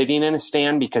love sitting in a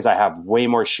stand because I have way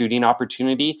more shooting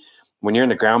opportunity. When you're in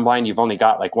the ground blind, you've only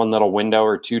got like one little window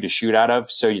or two to shoot out of.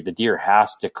 So the deer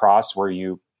has to cross where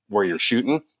you're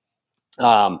shooting.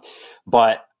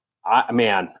 But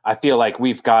I feel like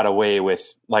we've got away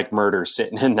with like murder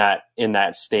sitting in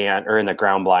that stand or in the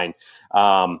ground blind.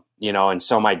 And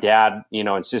so my dad,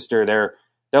 and sister,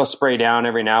 they'll spray down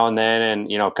every now and then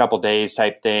and, a couple days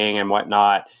type thing and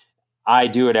whatnot. I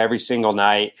do it every single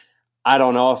night. I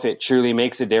don't know if it truly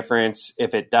makes a difference.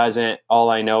 If it doesn't, all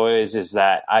I know is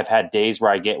that I've had days where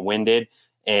I get winded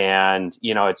and,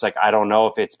 it's like, I don't know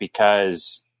if it's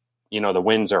because, the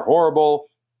winds are horrible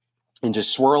and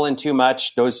just swirling too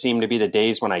much. Those seem to be the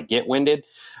days when I get winded.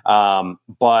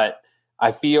 But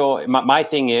I feel my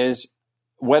thing is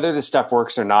whether the stuff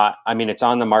works or not. I mean, it's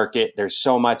on the market. There's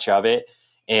so much of it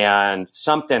and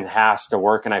something has to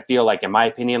work. And I feel like, in my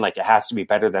opinion, like it has to be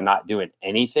better than not doing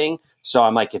anything. So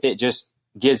I'm like, if it just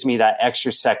gives me that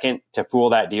extra second to fool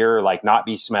that deer or like not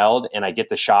be smelled and I get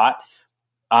the shot,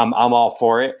 I'm all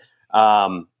for it.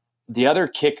 The other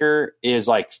kicker is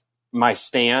like my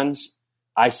stands.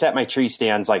 I set my tree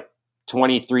stands like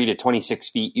 23 to 26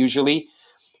 feet usually.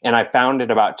 And I found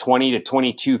at about 20 to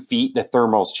 22 feet, the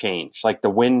thermals change. Like the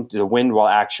wind will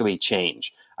actually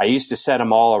change. I used to set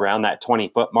them all around that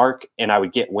 20-foot mark and I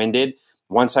would get winded.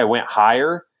 Once I went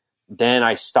higher, then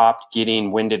I stopped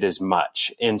getting winded as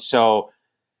much. And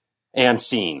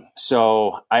seen.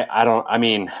 So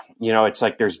it's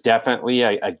like there's definitely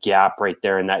a gap right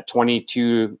there in that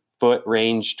 22-foot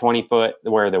range, 20 foot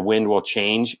where the wind will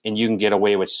change and you can get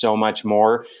away with so much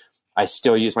more. I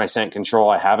still use my scent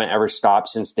control. I haven't ever stopped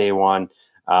since day one.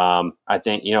 I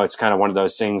think, it's kind of one of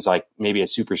those things, like maybe a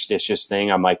superstitious thing.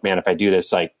 I'm like, man, if I do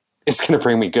this, like it's going to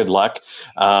bring me good luck.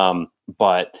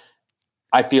 But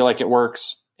I feel like it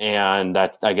works. And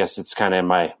that, I guess it's kind of in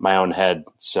my own head.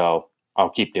 So I'll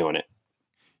keep doing it.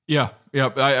 Yeah.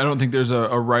 I don't think there's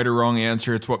a right or wrong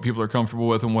answer. It's what people are comfortable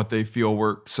with and what they feel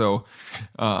works. So,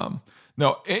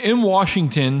 now, in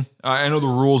Washington, I know the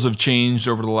rules have changed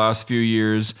over the last few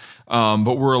years,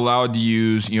 but we're allowed to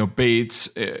use, baits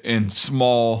in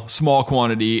small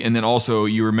quantity, and then also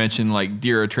you were mentioning like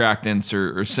deer attractants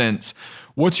or scents.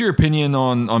 What's your opinion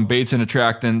on baits and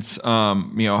attractants?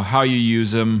 How you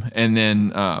use them, and then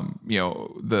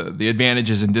the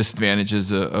advantages and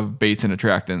disadvantages of baits and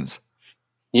attractants.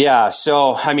 Yeah.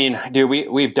 So, I mean, dude,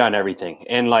 we've done everything.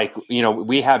 And like, you know,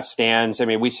 we have stands. I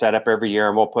mean, we set up every year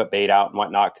and we'll put bait out and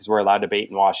whatnot because we're allowed to bait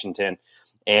in Washington.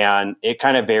 And it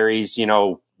kind of varies, you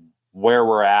know, where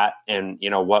we're at and, you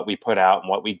know, what we put out and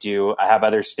what we do. I have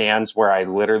other stands where I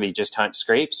literally just hunt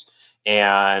scrapes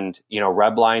and, you know,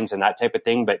 rub lines and that type of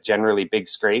thing, but generally big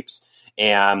scrapes.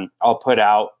 And I'll put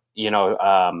out, you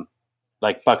know,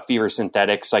 like Buck Fever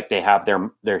Synthetics, like they have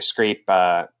their scrape,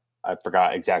 I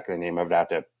forgot exactly the name of it. I have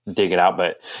to dig it out,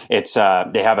 but it's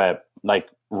they have a like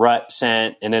rut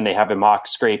scent, and then they have a mock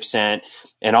scrape scent.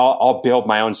 And I'll build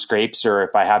my own scrapes, or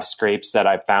if I have scrapes that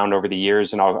I've found over the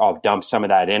years, and I'll dump some of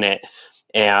that in it.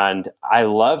 And I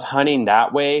love hunting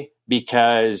that way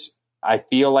because I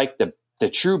feel like the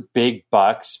true big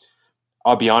bucks.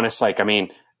 I'll be honest, like I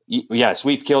mean, yes,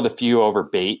 we've killed a few over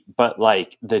bait, but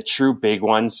like the true big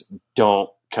ones don't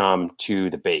come to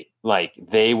the bait. Like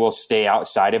they will stay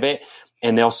outside of it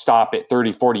and they'll stop at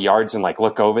 30, 40 yards and like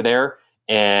look over there.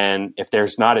 And if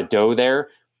there's not a doe there,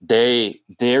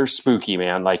 they're spooky,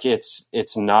 man. Like it's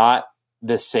not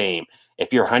the same.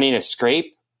 If you're hunting a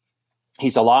scrape,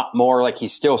 he's a lot more like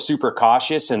he's still super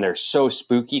cautious and they're so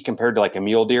spooky compared to like a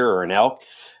mule deer or an elk,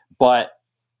 but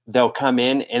they'll come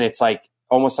in and it's like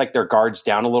almost like their guards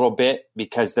down a little bit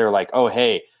because they're like, oh,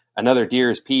 hey, another deer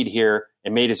has peed here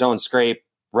and made his own scrape,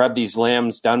 rubbed these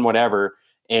limbs, done whatever,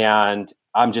 and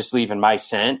I'm just leaving my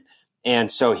scent.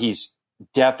 And so he's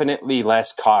definitely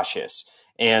less cautious.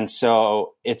 And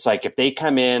so it's like if they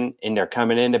come in and they're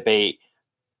coming into bait,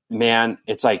 man,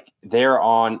 it's like they're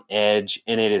on edge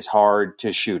and it is hard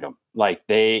to shoot them. Like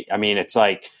it's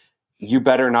like you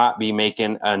better not be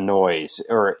making a noise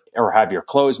or have your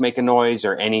clothes make a noise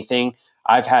or anything.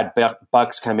 I've had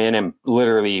bucks come in and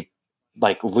literally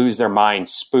like lose their mind,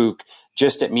 spook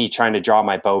just at me trying to draw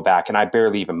my bow back, and I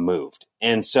barely even moved.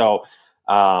 And so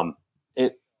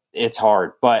it's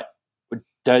hard. But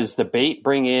does the bait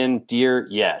bring in deer?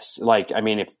 Yes. Like, I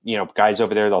mean, if, you know, guys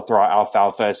over there, they'll throw out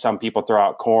alfalfa. Some people throw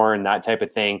out corn, that type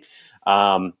of thing.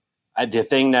 The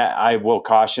thing that I will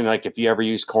caution, like if you ever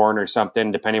use corn or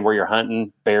something, depending where you're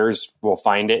hunting, bears will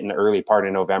find it in the early part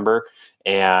of November,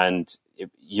 and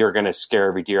you're going to scare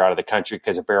every deer out of the country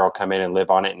because a bear will come in and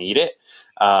live on it and eat it.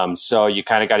 So you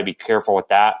kind of got to be careful with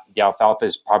that. The alfalfa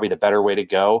is probably the better way to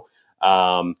go.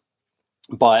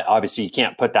 But obviously you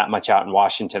can't put that much out in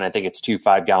Washington. I think it's 2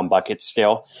 5-gallon buckets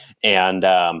still, and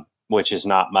which is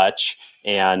not much.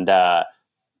 And the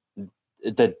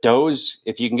does,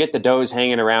 if you can get the does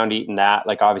hanging around eating that,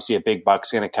 like obviously a big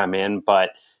buck's going to come in,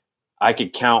 but I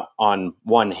could count on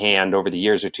one hand over the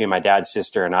years between my dad's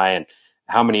sister and I, and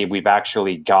how many we've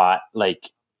actually got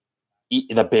like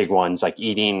the big ones, like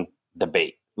eating the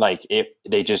bait. Like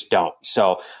they just don't.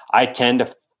 So I tend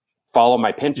to follow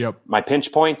my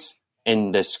pinch points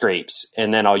and the scrapes,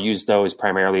 and then I'll use those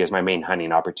primarily as my main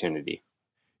hunting opportunity.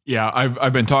 Yeah,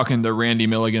 I've been talking to Randy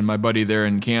Milligan, my buddy there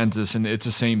in Kansas, and it's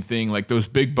the same thing. Like those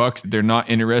big bucks, they're not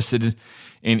interested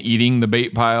in eating the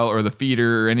bait pile or the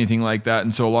feeder or anything like that.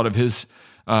 And so a lot of his,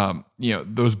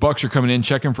 those bucks are coming in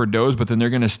checking for does, but then they're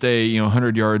going to stay,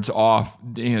 100 yards off,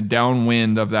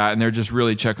 downwind of that, and they're just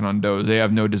really checking on does. They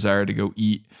have no desire to go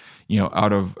eat,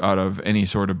 out of any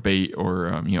sort of bait or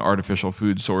artificial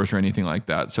food source or anything like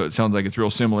that. So it sounds like it's real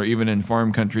similar, even in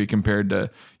farm country compared to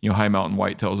high mountain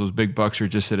whitetails. Those big bucks are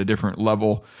just at a different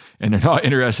level, and they're not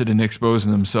interested in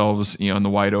exposing themselves, in the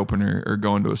wide open or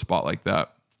going to a spot like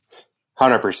that.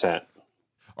 100%.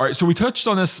 All right, so we touched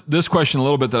on this question a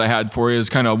little bit that I had for you is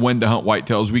kind of when to hunt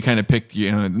whitetails. We kind of picked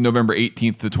November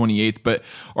 18th to 28th, but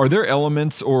are there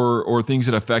elements or things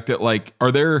that affect it? Like,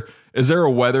 is there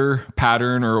a weather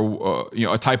pattern or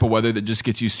a type of weather that just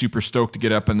gets you super stoked to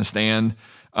get up in the stand?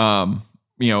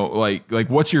 Like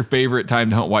what's your favorite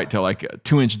time to hunt whitetail? Like a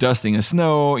 2-inch dusting of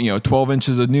snow, 12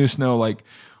 inches of new snow. Like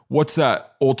what's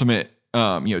that ultimate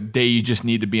day you just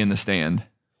need to be in the stand?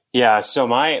 Yeah. So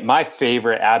my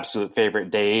absolute favorite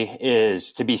day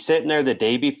is to be sitting there the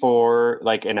day before,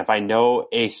 and if I know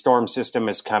a storm system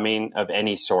is coming of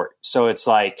any sort. So it's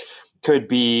like, could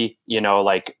be,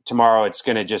 like tomorrow it's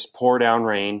going to just pour down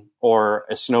rain or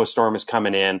a snowstorm is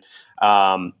coming in.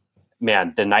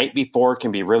 Man, the night before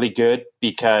can be really good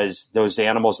because those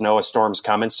animals know a storm's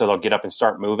coming. So they'll get up and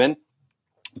start moving.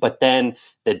 But then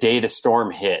the day the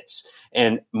storm hits,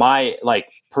 and my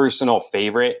personal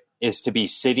favorite is to be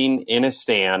sitting in a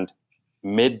stand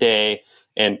midday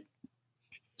and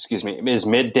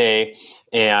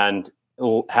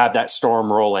have that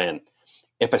storm roll in.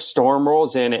 If a storm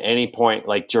rolls in at any point,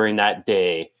 like during that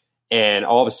day, and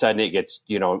all of a sudden it gets,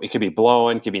 it could be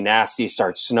blowing, it could be nasty,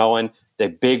 starts snowing. The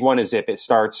big one is if it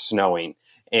starts snowing.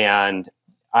 And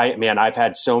I've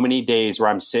had so many days where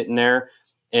I'm sitting there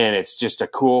and it's just a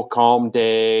cool, calm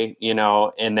day, you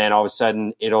know, and then all of a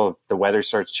sudden the weather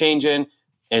starts changing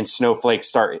and snowflakes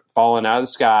start falling out of the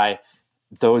sky.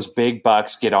 Those big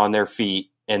bucks get on their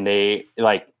feet, and they,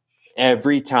 like,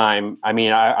 every time, I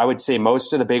mean, I would say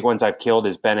most of the big ones I've killed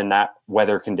has been in that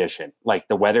weather condition. Like,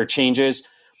 the weather changes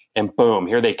and boom,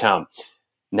 here they come.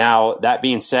 Now, that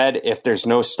being said, if there's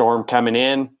no storm coming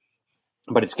in,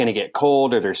 but it's going to get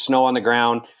cold or there's snow on the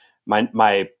ground,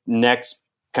 my next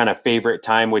kind of favorite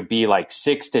time would be like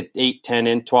 6 to 8, 10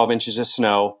 and 12 inches of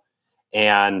snow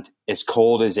and as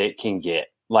cold as it can get.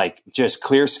 Like, just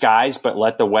clear skies, but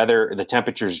let the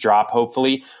temperatures drop,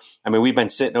 hopefully. I mean, we've been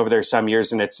sitting over there some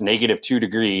years and it's -2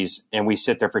 degrees and we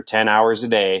sit there for 10 hours a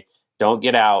day, don't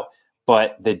get out,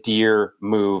 but the deer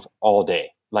move all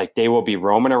day. Like, they will be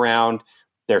roaming around.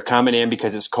 They're coming in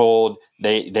because it's cold.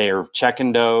 They are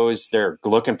checking does. They're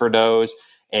looking for does.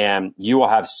 And you will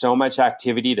have so much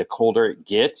activity the colder it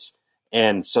gets.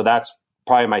 And so that's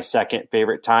probably my second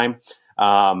favorite time.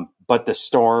 But the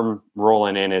storm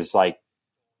rolling in is like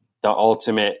the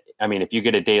ultimate. I mean, if you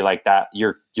get a day like that,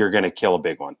 you're going to kill a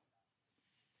big one.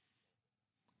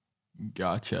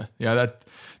 Gotcha. Yeah,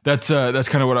 that's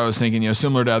kind of what I was thinking, you know,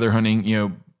 similar to other hunting, you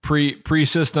know,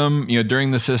 pre-system, you know,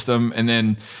 during the system. And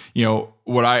then, you know,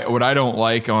 what I don't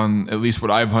like on at least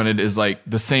what I've hunted is like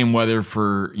the same weather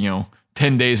for, you know,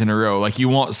 10 days in a row. Like, you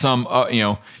want some, you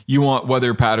know, you want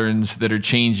weather patterns that are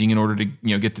changing in order to,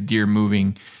 you know, get the deer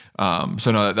moving.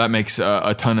 So no, that makes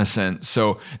a ton of sense.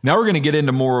 So now we're going to get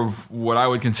into more of what I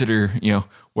would consider, you know,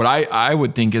 what I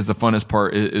would think is the funnest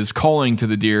part is calling to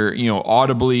the deer, you know,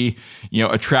 audibly, you know,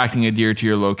 attracting a deer to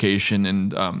your location.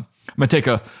 And, I'm going to take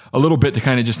a little bit to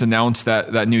kind of just announce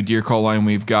that new deer call line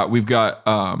we've got. We've got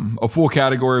a full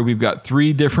category. We've got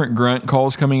 3 different grunt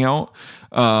calls coming out.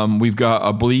 We've got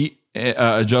a bleat,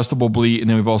 adjustable bleat, and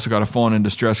then we've also got a fallen in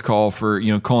distress call for,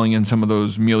 you know, calling in some of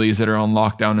those muleys that are on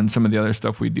lockdown and some of the other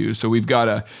stuff we do. So we've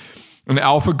got an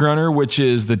alpha grunter, which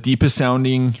is the deepest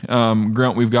sounding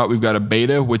grunt we've got. We've got a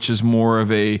beta, which is more of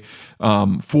a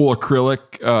full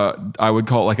acrylic, I would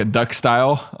call it like a duck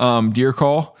style deer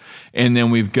call. And then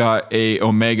we've got a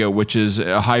omega, which is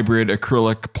a hybrid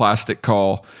acrylic plastic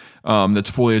call that's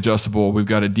fully adjustable. We've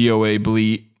got a DOA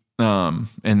bleat, and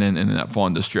then that fall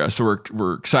in distress. So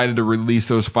we're excited to release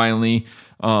those finally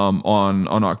on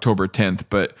October 10th.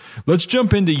 But let's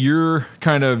jump into your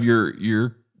kind of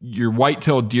your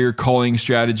whitetail deer calling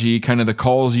strategy, kind of the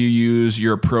calls you use,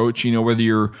 your approach, you know, whether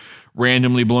you're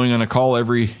randomly blowing on a call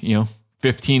every, you know,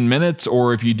 15 minutes,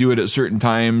 or if you do it at certain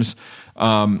times,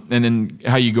 and then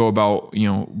how you go about, you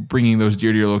know, bringing those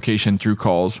deer to your location through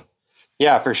calls.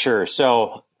 Yeah, for sure.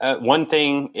 So one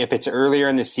thing, if it's earlier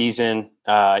in the season,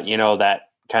 you know, that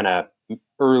kind of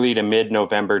early to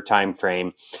mid-November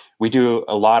timeframe, we do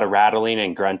a lot of rattling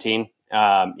and grunting,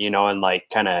 you know, and like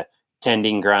kind of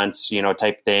tending grunts, you know,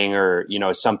 type thing, or, you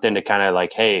know, something to kind of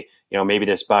like, hey, you know, maybe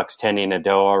this buck's tending a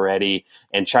doe already,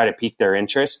 and try to pique their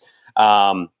interest.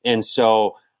 And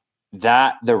so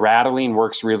the rattling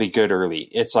works really good early.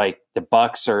 It's like the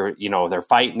bucks are, you know, they're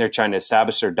fighting, they're trying to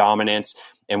establish their dominance.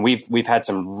 And we've had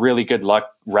some really good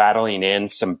luck rattling in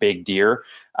some big deer,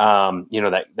 you know,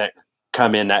 that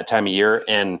come in that time of year.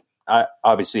 And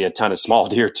obviously a ton of small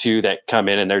deer too, that come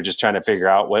in and they're just trying to figure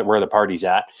out where the party's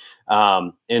at.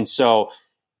 And so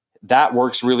that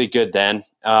works really good then.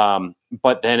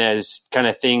 But then as kind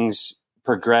of things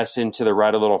progress into the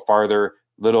rut a little farther,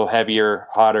 little heavier,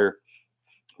 hotter,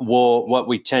 what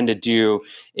we tend to do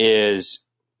is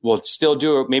we'll still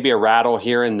do maybe a rattle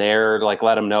here and there, like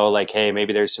let them know, like, hey,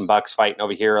 maybe there's some bucks fighting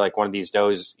over here. Like one of these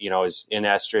does, you know, is in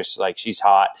estrus, like she's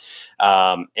hot,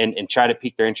 and try to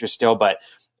pique their interest still. But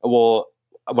what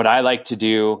I like to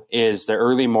do is the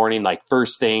early morning, like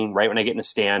first thing, right when I get in the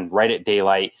stand, right at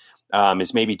daylight,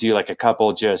 is maybe do like a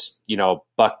couple just, you know,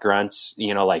 buck grunts,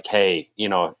 you know, like, hey, you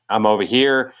know, I'm over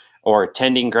here, or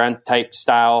tending grunt type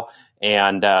style,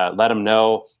 and let them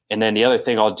know. And then the other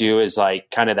thing I'll do is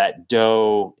like kind of that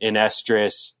doe in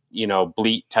estrus, you know,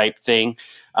 bleat type thing,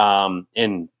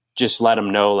 and just let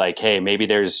them know like, hey, maybe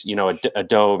there's, you know, a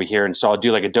doe over here. And so I'll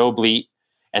do like a doe bleat,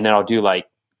 and then I'll do like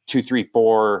 2, 3,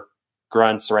 4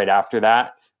 grunts right after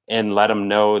that, and let them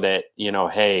know that, you know,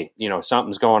 hey, you know,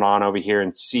 something's going on over here,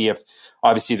 and see if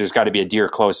obviously there's got to be a deer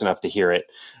close enough to hear it.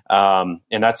 And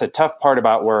that's a tough part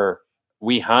about where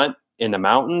we hunt in the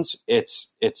mountains.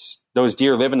 It's those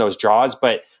deer live in those draws,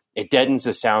 but it deadens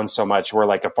the sound so much where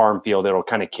like a farm field, it'll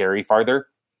kind of carry farther.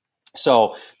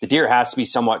 So the deer has to be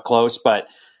somewhat close, but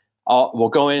we'll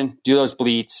go in, do those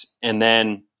bleats, and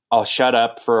then I'll shut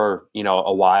up for, you know,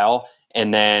 a while.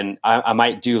 And then I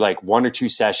might do like 1 or 2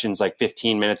 sessions, like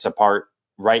 15 minutes apart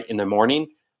right in the morning.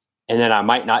 And then I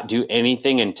might not do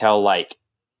anything until like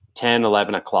 10,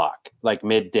 11 o'clock, like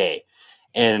midday.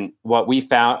 And what we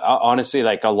found, honestly,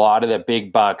 like a lot of the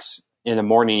big bucks in the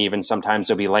morning, even sometimes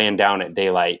they'll be laying down at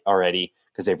daylight already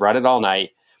because they've run it all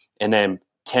night. And then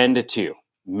 10 to 2,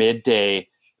 midday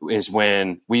is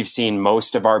when we've seen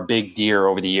most of our big deer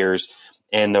over the years.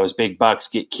 And those big bucks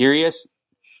get curious.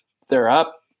 They're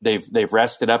up. They've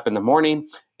rested up in the morning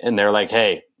and they're like,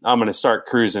 hey, I'm going to start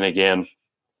cruising again.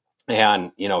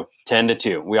 And, 10 to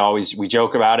 2, we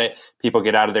joke about it. People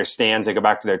get out of their stands, they go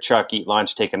back to their truck, eat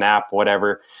lunch, take a nap,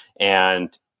 whatever.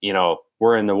 And,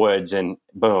 we're in the woods and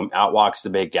boom, out walks the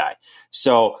big guy.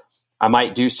 So I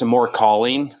might do some more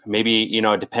calling. Maybe,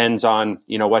 it depends on,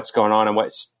 what's going on and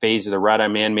what phase of the rut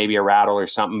I'm in, maybe a rattle or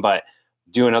something, but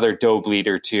do another doe bleed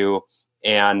or two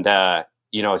and,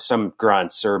 some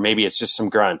grunts, or maybe it's just some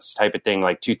grunts type of thing,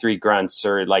 like 2-3 grunts,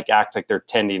 or like act like they're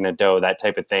tending a doe, that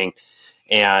type of thing.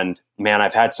 And man,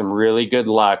 I've had some really good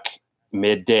luck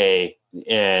midday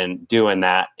in doing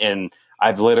that. And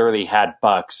I've literally had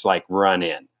bucks like run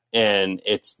in, and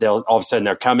they'll all of a sudden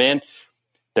they'll come in,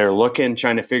 they're looking,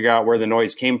 trying to figure out where the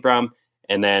noise came from.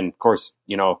 And then of course,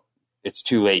 it's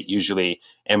too late usually.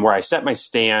 And where I set my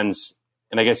stands,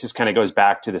 and I guess this kind of goes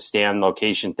back to the stand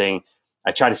location thing.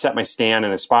 I try to set my stand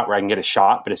in a spot where I can get a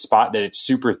shot, but a spot that it's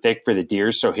super thick for the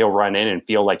deer. So he'll run in and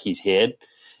feel like he's hid.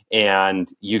 And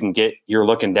you're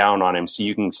looking down on him, so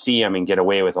you can see him and get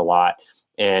away with a lot.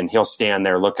 And he'll stand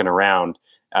there looking around,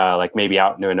 like maybe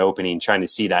out into an opening, trying to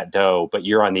see that doe, but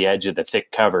you're on the edge of the thick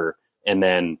cover, and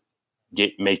then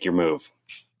make your move.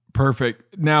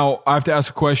 Perfect. Now I have to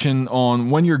ask a question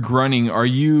on when you're grunting. Are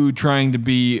you trying to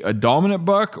be a dominant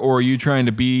buck, or are you trying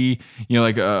to be,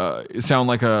 sound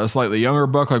like a slightly younger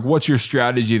buck? Like, what's your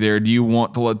strategy there? Do you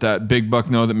want to let that big buck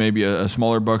know that maybe a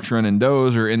smaller buck's running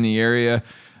does or in the area?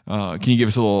 Can you give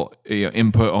us a little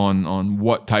input on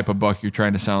what type of buck you're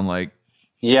trying to sound like?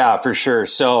 Yeah, for sure.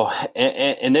 So,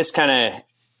 and this kind of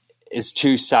is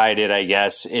two-sided, I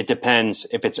guess. It depends.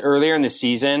 If it's earlier in the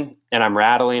season and I'm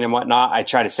rattling and whatnot, I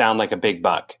try to sound like a big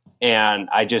buck. And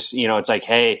I just, it's like,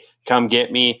 hey, come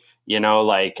get me.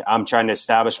 Like I'm trying to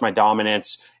establish my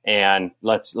dominance and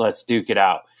let's duke it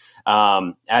out.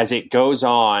 As it goes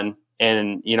on,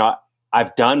 and,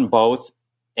 I've done both,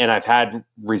 and I've had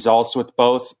results with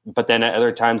both, but then at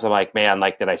other times I'm like, man,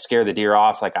 like, did I scare the deer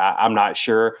off? Like, I'm not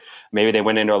sure. Maybe they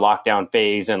went into a lockdown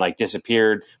phase and like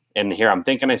disappeared. And here I'm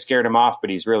thinking I scared him off, but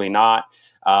he's really not.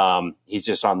 He's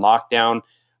just on lockdown.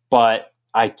 But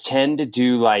I tend to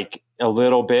do like a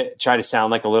little bit, try to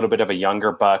sound like a little bit of a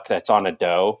younger buck that's on a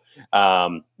doe.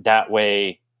 That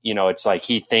way, it's like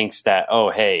he thinks that, oh,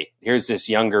 hey, here's this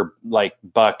younger like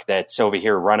buck that's over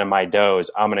here running my does.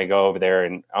 I'm going to go over there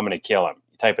and I'm going to kill him,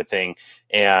 type of thing.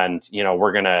 And,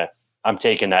 I'm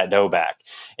taking that doe back.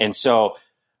 And so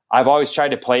I've always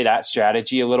tried to play that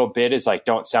strategy a little bit, is like,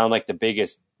 don't sound like the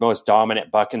biggest, most dominant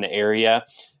buck in the area.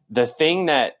 The thing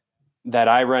that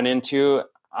I run into,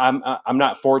 I'm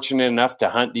not fortunate enough to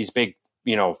hunt these big,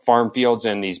 farm fields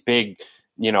and these big,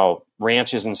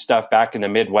 ranches and stuff back in the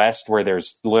Midwest where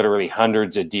there's literally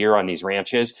hundreds of deer on these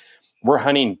ranches. We're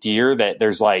hunting deer that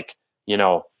there's like,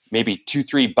 maybe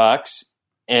 2-3 bucks.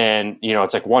 And,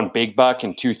 it's like one big buck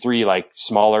and 2-3 like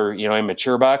smaller,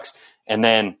 immature bucks. And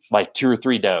then like 2 or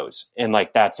 3 does. And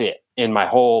like, that's it in my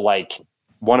whole, like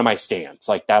one of my stands,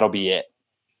 like that'll be it.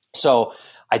 So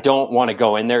I don't want to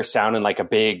go in there sounding like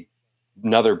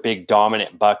another big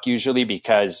dominant buck usually,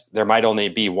 because there might only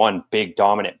be one big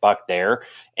dominant buck there.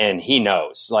 And he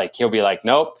knows, like, he'll be like,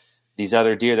 nope, these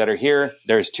other deer that are here,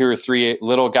 there's 2 or 3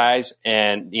 little guys.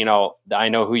 And, I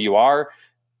know who you are.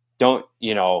 Don't,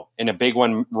 and a big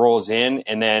one rolls in.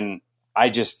 And then I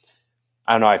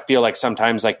don't know. I feel like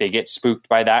sometimes like they get spooked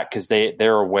by that because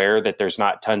they're aware that there's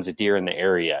not tons of deer in the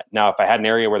area. Now, if I had an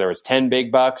area where there was 10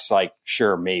 big bucks, like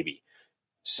sure, maybe.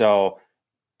 So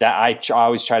that I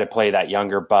always try to play that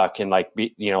younger buck and like,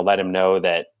 let him know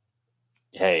that,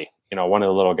 hey, one of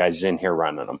the little guys is in here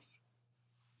running them.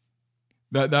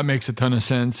 That makes a ton of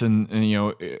sense, and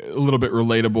a little bit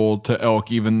relatable to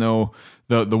elk, even though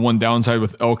the one downside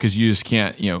with elk is you just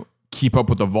can't, keep up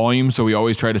with the volume. So we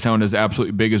always try to sound as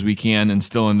absolutely big as we can and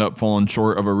still end up falling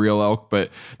short of a real elk. But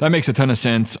that makes a ton of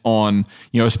sense on,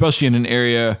 especially in an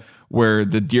area where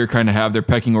the deer kind of have their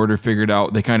pecking order figured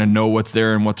out. They kind of know what's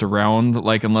there and what's around.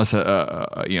 Like, unless an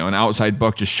outside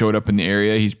buck just showed up in the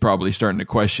area, he's probably starting to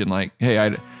question like, hey,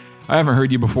 I haven't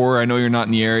heard you before. I know you're not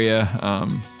in the area.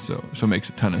 So it makes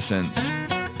a ton of sense.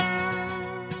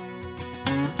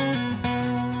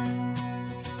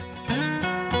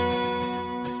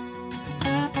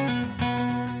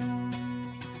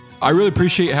 I really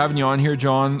appreciate having you on here,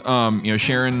 John.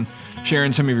 Sharing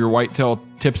sharing some of your whitetail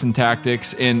tips and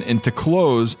tactics. And to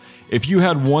close, if you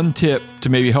had one tip to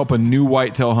maybe help a new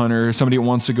whitetail hunter, somebody who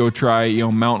wants to go try,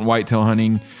 mountain whitetail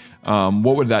hunting,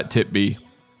 what would that tip be?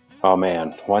 Oh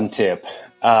man, one tip.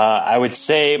 I would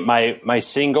say my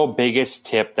single biggest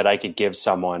tip that I could give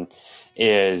someone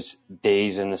is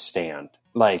days in the stand.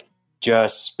 Like,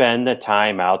 just spend the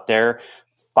time out there,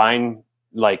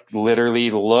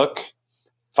 literally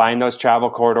find those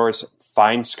travel corridors,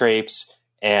 find scrapes,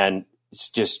 and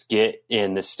just get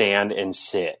in the stand and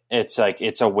sit. It's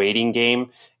a waiting game.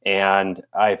 And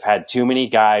I've had too many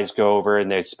guys go over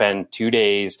and they spend 2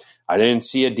 days. I didn't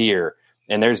see a deer.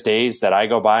 And there's days that I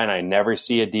go by and I never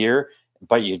see a deer,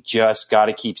 but you just got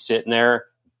to keep sitting there.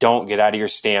 Don't get out of your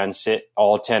stand, sit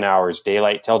all 10 hours,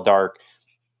 daylight till dark,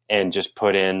 and just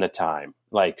put in the time.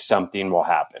 Like, something will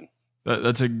happen.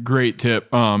 That's a great tip.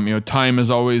 Time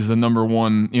is always the number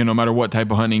one, no matter what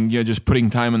type of hunting, just putting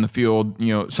time in the field,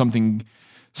 something's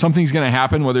going to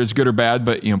happen, whether it's good or bad,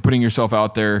 but, putting yourself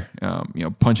out there,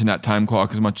 punching that time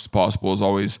clock as much as possible is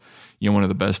always, one of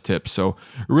the best tips. So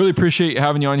I really appreciate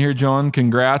having you on here, John.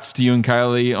 Congrats to you and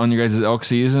Kylie on your guys' elk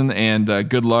season, and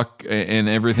good luck in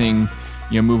everything,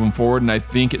 moving forward. And I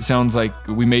think it sounds like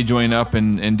we may join up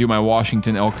and do my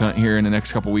Washington elk hunt here in the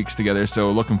next couple weeks together.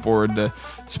 So looking forward to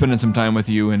spending some time with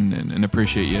you and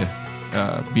appreciate you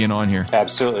being on here.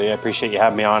 Absolutely. I appreciate you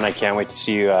having me on. I can't wait to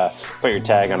see you put your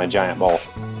tag on a giant bull.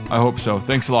 I hope so.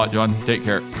 Thanks a lot, John. Take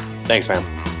care. Thanks, man.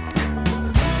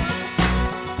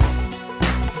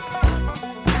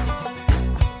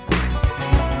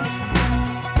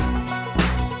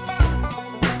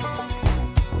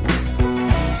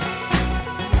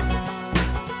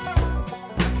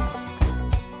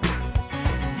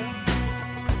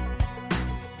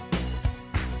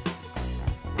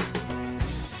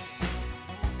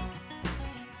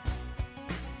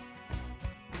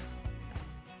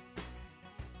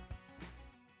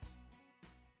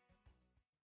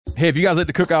 Hey, if you guys like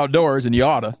to cook outdoors, and you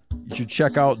oughta, you should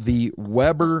check out the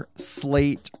Weber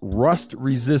Slate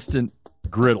rust-resistant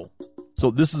griddle.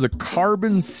 So this is a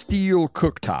carbon steel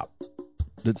cooktop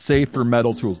that's safe for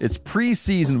metal tools. It's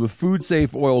pre-seasoned with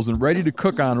food-safe oils and ready to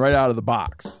cook on right out of the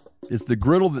box. It's the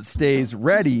griddle that stays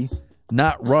ready,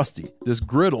 not rusty. This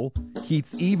griddle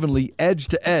heats evenly edge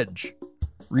to edge,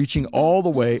 reaching all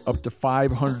the way up to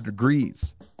 500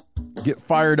 degrees. Get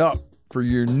fired up for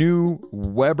your new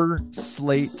Weber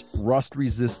Slate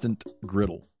rust-resistant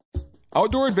griddle.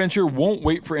 Outdoor adventure won't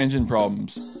wait for engine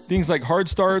problems. Things like hard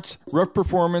starts, rough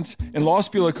performance, and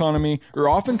lost fuel economy are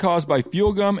often caused by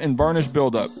fuel gum and varnish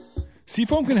buildup.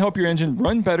 Seafoam can help your engine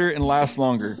run better and last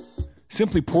longer.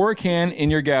 Simply pour a can in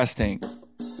your gas tank.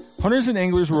 Hunters and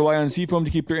anglers rely on Seafoam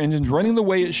to keep their engines running the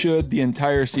way it should the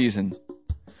entire season.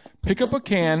 Pick up a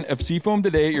can of Seafoam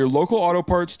today at your local auto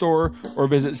parts store or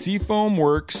visit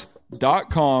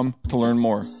seafoamworks.com to learn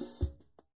more.